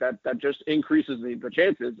 then I think that just increases the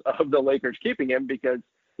chances of the Lakers keeping him, because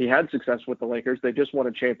he had success with the Lakers. They just won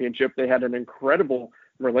a championship. They had an incredible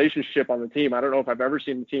relationship on the team. I don't know if I've ever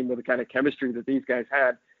seen a team with the kind of chemistry that these guys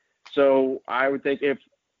had. So I would think if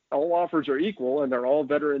all offers are equal and they're all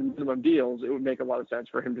veteran minimum deals, it would make a lot of sense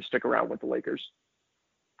for him to stick around with the Lakers.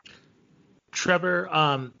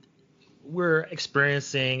 Trevor, we're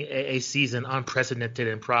experiencing a season unprecedented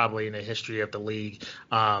and probably in the history of the league,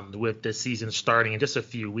 with the season starting in just a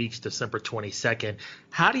few weeks, December 22nd.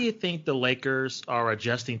 How do you think the Lakers are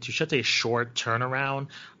adjusting to such a short turnaround?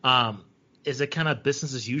 Is it kind of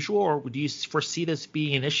business as usual, or do you foresee this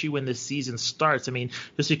being an issue when the season starts? I mean,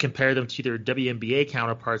 just to compare them to their WNBA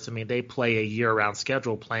counterparts, I mean, they play a year-round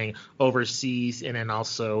schedule playing overseas, and then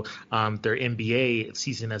also their NBA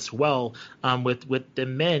season as well. With the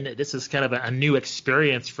men, this is kind of a new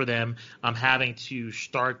experience for them, having to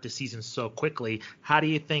start the season so quickly. How do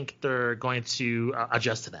you think they're going to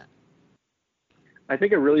adjust to that? I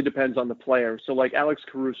think it really depends on the player. So like Alex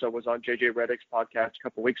Caruso was on JJ Redick's podcast a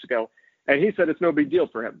couple weeks ago, and he said it's no big deal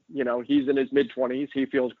for him. You know, he's in his mid-20s. He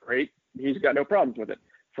feels great. He's got no problems with it.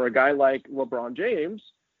 For a guy like LeBron James,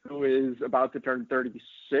 who is about to turn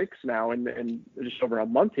 36 now in just over a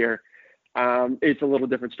month here, it's a little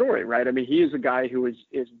different story, right? I mean, he is a guy who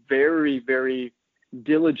is very, very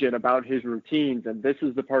diligent about his routines. And this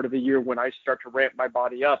is the part of the year when I start to ramp my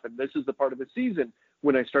body up. And this is the part of the season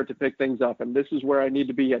when I start to pick things up. And this is where I need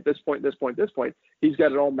to be at this point, this point, this point. He's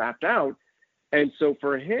got it all mapped out. And so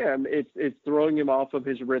for him, it's throwing him off of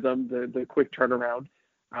his rhythm, the quick turnaround.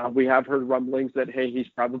 We have heard rumblings that, hey, he's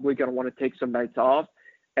probably going to want to take some nights off.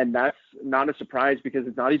 And that's not a surprise, because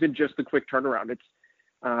it's not even just the quick turnaround.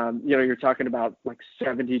 It's, you're talking about like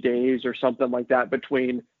 70 days or something like that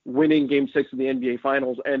between winning Game 6 of the NBA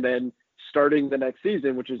Finals and then starting the next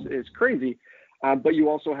season, which is crazy. But you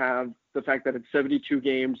also have the fact that it's 72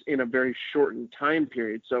 games in a very shortened time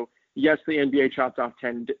period. So yes, the NBA chopped off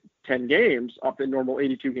 10 games off the normal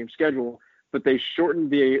 82-game schedule, but they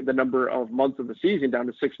shortened the number of months of the season down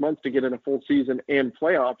to 6 months to get in a full season and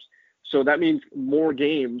playoffs. So that means more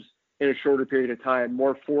games in a shorter period of time,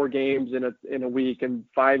 more 4 games in a week and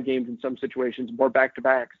 5 games in some situations, more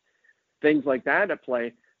back-to-backs, things like that at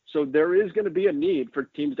play. So there is going to be a need for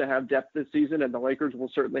teams to have depth this season, and the Lakers will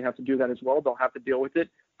certainly have to do that as well. They'll have to deal with it.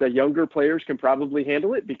 The younger players can probably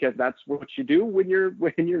handle it, because that's what you do when you're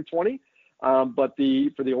 20. But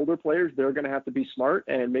for the older players, they're going to have to be smart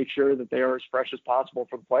and make sure that they are as fresh as possible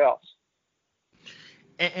for the playoffs.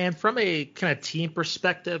 And from a kind of team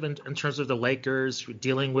perspective, in terms of the Lakers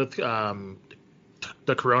dealing with the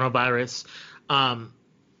coronavirus,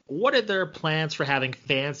 what are their plans for having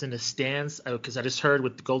fans in the stands? Because I just heard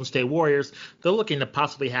with the Golden State Warriors, they're looking to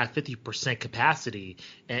possibly have 50% capacity,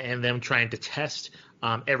 and them trying to test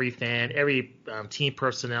every fan, every team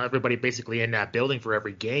personnel, everybody basically in that building for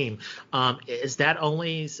every game. Is that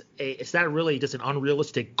really just an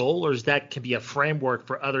unrealistic goal, or is that can be a framework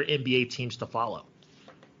for other NBA teams to follow?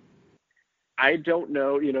 I don't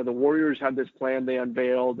know. The Warriors had this plan they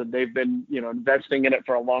unveiled, and they've been, investing in it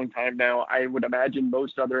for a long time now. I would imagine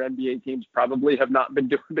most other NBA teams probably have not been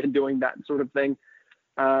doing that sort of thing.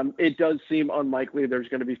 It does seem unlikely there's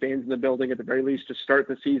going to be fans in the building at the very least to start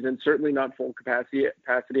the season. Certainly not full capacity.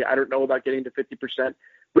 I don't know about getting to 50%,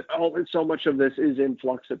 but so much of this is in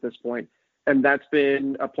flux at this point. And that's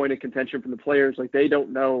been a point of contention from the players. Like, they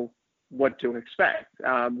don't know what to expect.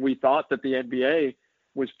 We thought that the NBA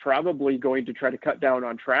was probably going to try to cut down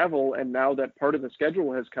on travel. And now that part of the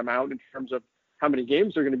schedule has come out in terms of how many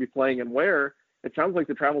games they're going to be playing and where, it sounds like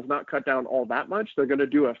the travel's not cut down all that much. They're going to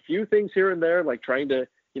do a few things here and there, like trying to,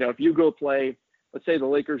 if you go play, let's say the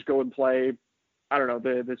Lakers go and play, I don't know,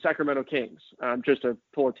 the Sacramento Kings, just to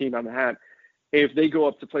pull a team on the hat. If they go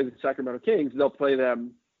up to play the Sacramento Kings, they'll play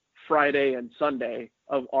them Friday and Sunday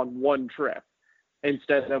on one trip,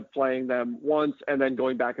 instead of playing them once and then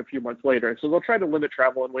going back a few months later. So they'll try to limit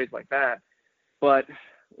travel in ways like that. But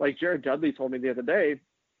like Jared Dudley told me the other day,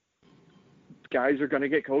 guys are going to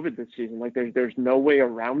get COVID this season. Like, there's no way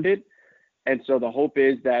around it. And so the hope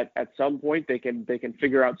is that at some point they can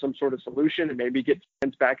figure out some sort of solution and maybe get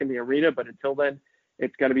fans back in the arena. But until then,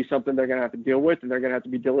 it's going to be something they're going to have to deal with, and they're going to have to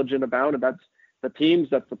be diligent about. And that's the teams,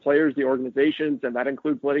 that's the players, the organizations, and that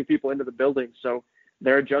includes letting people into the building. So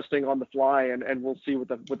they're adjusting on the fly, and we'll see what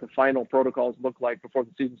the final protocols look like before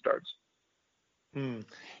the season starts.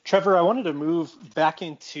 Trevor, I wanted to move back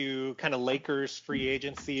into kind of Lakers free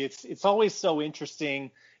agency. It's always so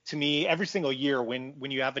interesting to me every single year when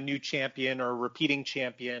you have a new champion or a repeating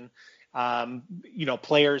champion.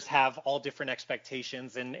 Players have all different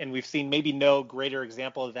expectations, and we've seen maybe no greater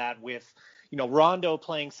example of that with Rondo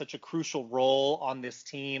playing such a crucial role on this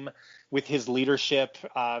team with his leadership.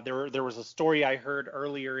 There was a story I heard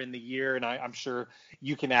earlier in the year, and I'm sure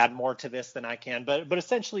you can add more to this than I can, but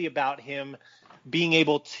essentially about him being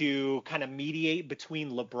able to kind of mediate between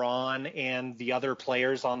LeBron and the other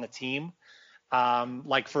players on the team.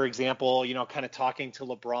 Like, for example, kind of talking to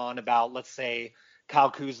LeBron about, let's say, Kyle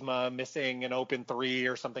Kuzma missing an open three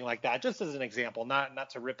or something like that, just as an example, not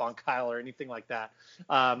to rip on Kyle or anything like that.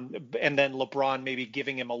 And then LeBron maybe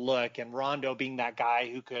giving him a look, and Rondo being that guy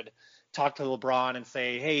who could talk to LeBron and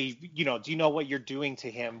say, hey, do you know what you're doing to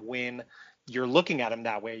him when you're looking at him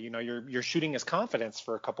that way? You're shooting his confidence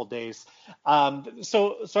for a couple days.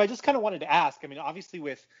 So I just kind of wanted to ask, I mean, obviously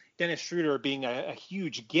with Dennis Schroeder being a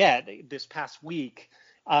huge get this past week,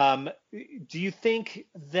 do you think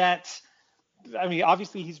that, I mean,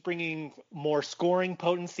 obviously he's bringing more scoring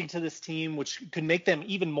potency to this team, which could make them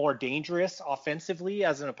even more dangerous offensively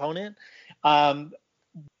as an opponent. And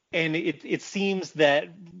it seems that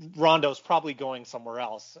Rondo's probably going somewhere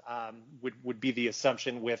else, would be the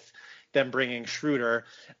assumption with them bringing Schroeder.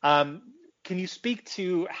 Can you speak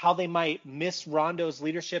to how they might miss Rondo's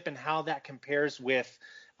leadership and how that compares with,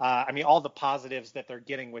 all the positives that they're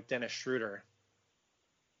getting with Dennis Schroeder?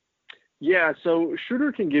 Yeah, so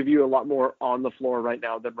Schroeder can give you a lot more on the floor right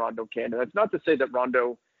now than Rondo can. And that's not to say that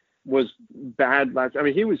Rondo was bad last. I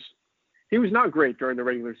mean, he was not great during the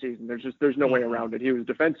regular season. There's no way around it. He was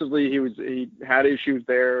defensively, he had issues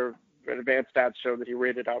there. Advanced stats show that he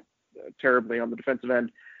rated out terribly on the defensive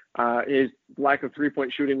end. His lack of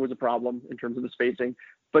three-point shooting was a problem in terms of the spacing.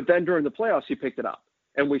 But then during the playoffs, he picked it up,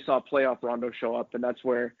 and we saw playoff Rondo show up, and that's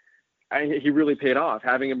where he really paid off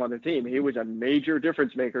having him on the team. He was a major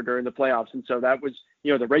difference maker during the playoffs. And so that was,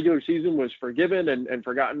 the regular season was forgiven and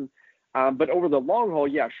forgotten. But over the long haul,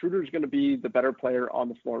 yeah, Schroeder's going to be the better player on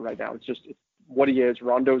the floor right now. It's just what he is.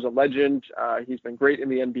 Rondo's a legend. He's been great in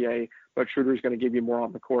the NBA, but Schroeder's going to give you more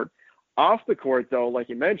on the court. Off the court, though, like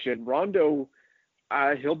you mentioned, Rondo,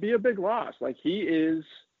 he'll be a big loss. Like he's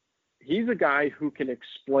a guy who can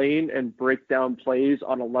explain and break down plays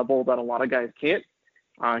on a level that a lot of guys can't.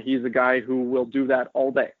 He's a guy who will do that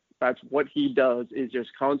all day. That's what he does, is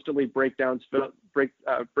just constantly breaks down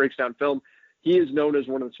film. He is known as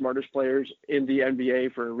one of the smartest players in the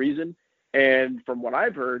NBA for a reason. And from what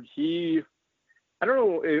I've heard, I don't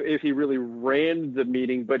know if he really ran the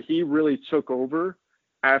meeting, but he really took over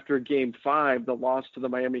after Game 5, the loss to the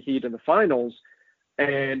Miami Heat in the finals,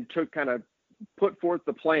 and put forth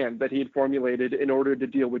the plan that he had formulated in order to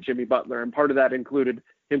deal with Jimmy Butler. And part of that included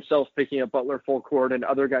himself picking up Butler full court and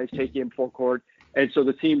other guys taking him full court. And so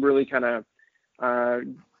the team really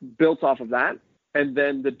built off of that. And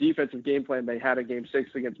then the defensive game plan they had in Game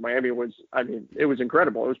 6 against Miami it was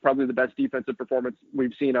incredible. It was probably the best defensive performance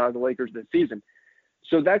we've seen out of the Lakers this season.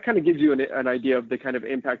 So that kind of gives you an idea of the kind of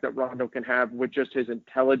impact that Rondo can have with just his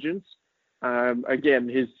intelligence. Again,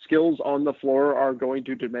 his skills on the floor are going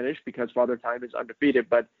to diminish because Father Time is undefeated,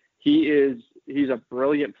 but he's a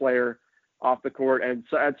brilliant player off the court. And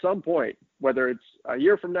so at some point, whether it's a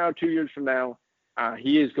year from now, 2 years from now,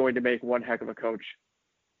 he is going to make one heck of a coach.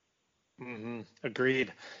 Mm-hmm.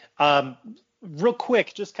 Agreed. Real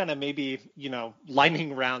quick, just kind of maybe,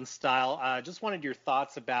 lightning round style. Just wanted your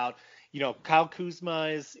thoughts about, Kyle Kuzma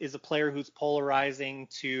is a player who's polarizing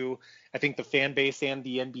to, I think, the fan base and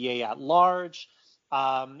the NBA at large.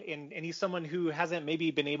 And he's someone who hasn't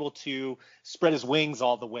maybe been able to spread his wings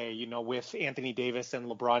all the way, with Anthony Davis and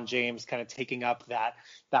LeBron James kind of taking up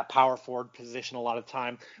that power forward position a lot of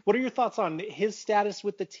time. What are your thoughts on his status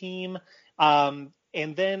with the team? And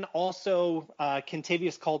then also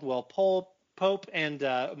Kentavious Caldwell-Pope and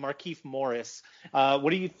Markieff Morris. What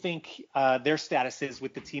do you think their status is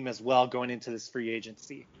with the team as well going into this free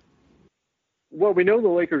agency? Well, we know the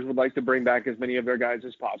Lakers would like to bring back as many of their guys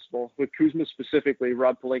as possible. With Kuzma specifically,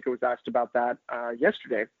 Rob Pelinka was asked about that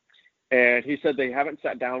yesterday, and he said they haven't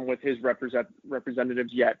sat down with his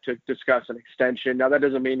representatives yet to discuss an extension. Now, that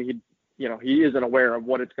doesn't mean he isn't aware of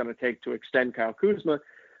what it's going to take to extend Kyle Kuzma,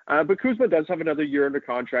 but Kuzma does have another year under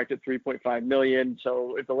contract at $3.5 million.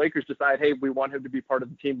 So if the Lakers decide, hey, we want him to be part of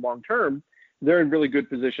the team long term, they're in really good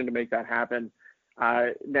position to make that happen.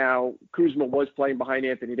 Now, Kuzma was playing behind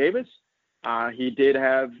Anthony Davis. He did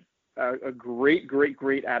have a great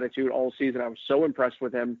attitude all season. I was so impressed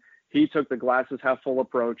with him. He took the glasses half full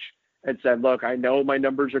approach and said, look, I know my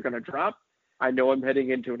numbers are going to drop, I know I'm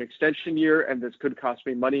heading into an extension year, and this could cost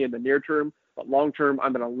me money in the near term, but long term,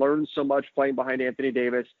 I'm going to learn so much playing behind Anthony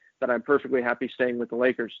Davis that I'm perfectly happy staying with the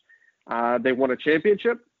Lakers. They won a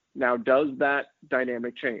championship. Now, does that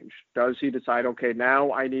dynamic change? Does he decide, okay,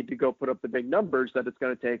 now I need to go put up the big numbers that it's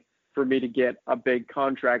going to take for me to get a big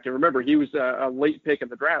contract? And remember, he was a late pick in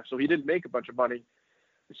the draft, so he didn't make a bunch of money.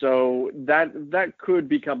 So that could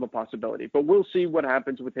become a possibility. But we'll see what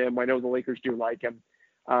happens with him. I know the Lakers do like him.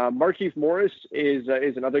 Markieff Morris is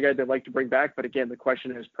another guy they'd like to bring back. But again, the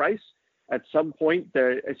question is price. At some point,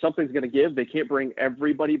 something's going to give. They can't bring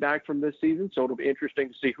everybody back from this season, so it'll be interesting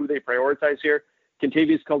to see who they prioritize here.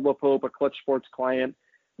 Kentavious Caldwell-Pope, a Clutch Sports client,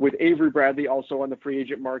 with Avery Bradley also on the free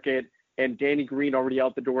agent market, and Danny Green already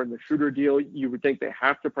out the door in the Shooter deal. You would think they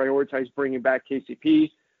have to prioritize bringing back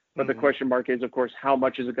KCP, but the question mark is, of course, how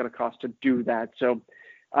much is it going to cost to do that? So,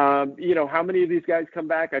 how many of these guys come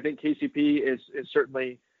back? I think KCP is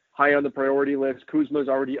certainly high on the priority list. Kuzma's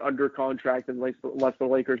already under contract unless the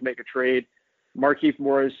Lakers make a trade. Markieff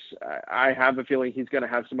Morris, I have a feeling he's going to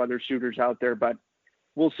have some other shooters out there, but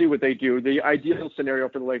we'll see what they do. The ideal scenario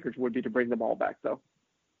for the Lakers would be to bring them all back, though.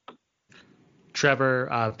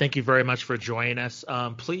 Trevor, thank you very much for joining us.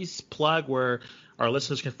 Please plug where our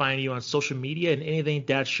listeners can find you on social media and anything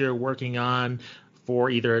that you're working on for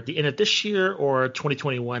either the end of this year or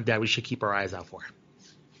 2021 that we should keep our eyes out for.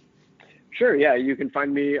 Sure, yeah. You can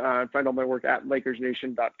find me, find all my work at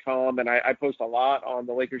LakersNation.com, and I post a lot on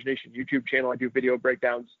the Lakers Nation YouTube channel. I do video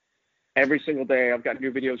breakdowns every single day. I've got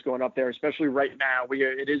new videos going up there, especially right now.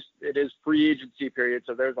 It is free agency period,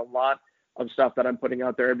 so there's a lot of stuff that I'm putting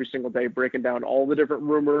out there every single day, breaking down all the different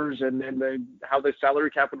rumors and how the salary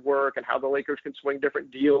cap would work and how the Lakers can swing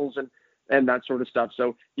different deals and that sort of stuff.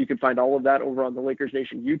 So you can find all of that over on the Lakers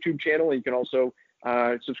Nation YouTube channel. You can also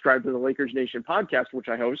subscribe to the Lakers Nation podcast, which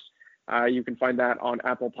I host. You can find that on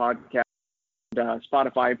Apple Podcasts,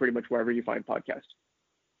 Spotify, pretty much wherever you find podcasts.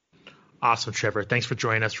 Awesome, Trevor. Thanks for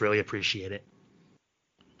joining us. Really appreciate it.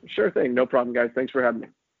 Sure thing. No problem, guys. Thanks for having me.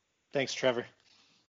 Thanks, Trevor.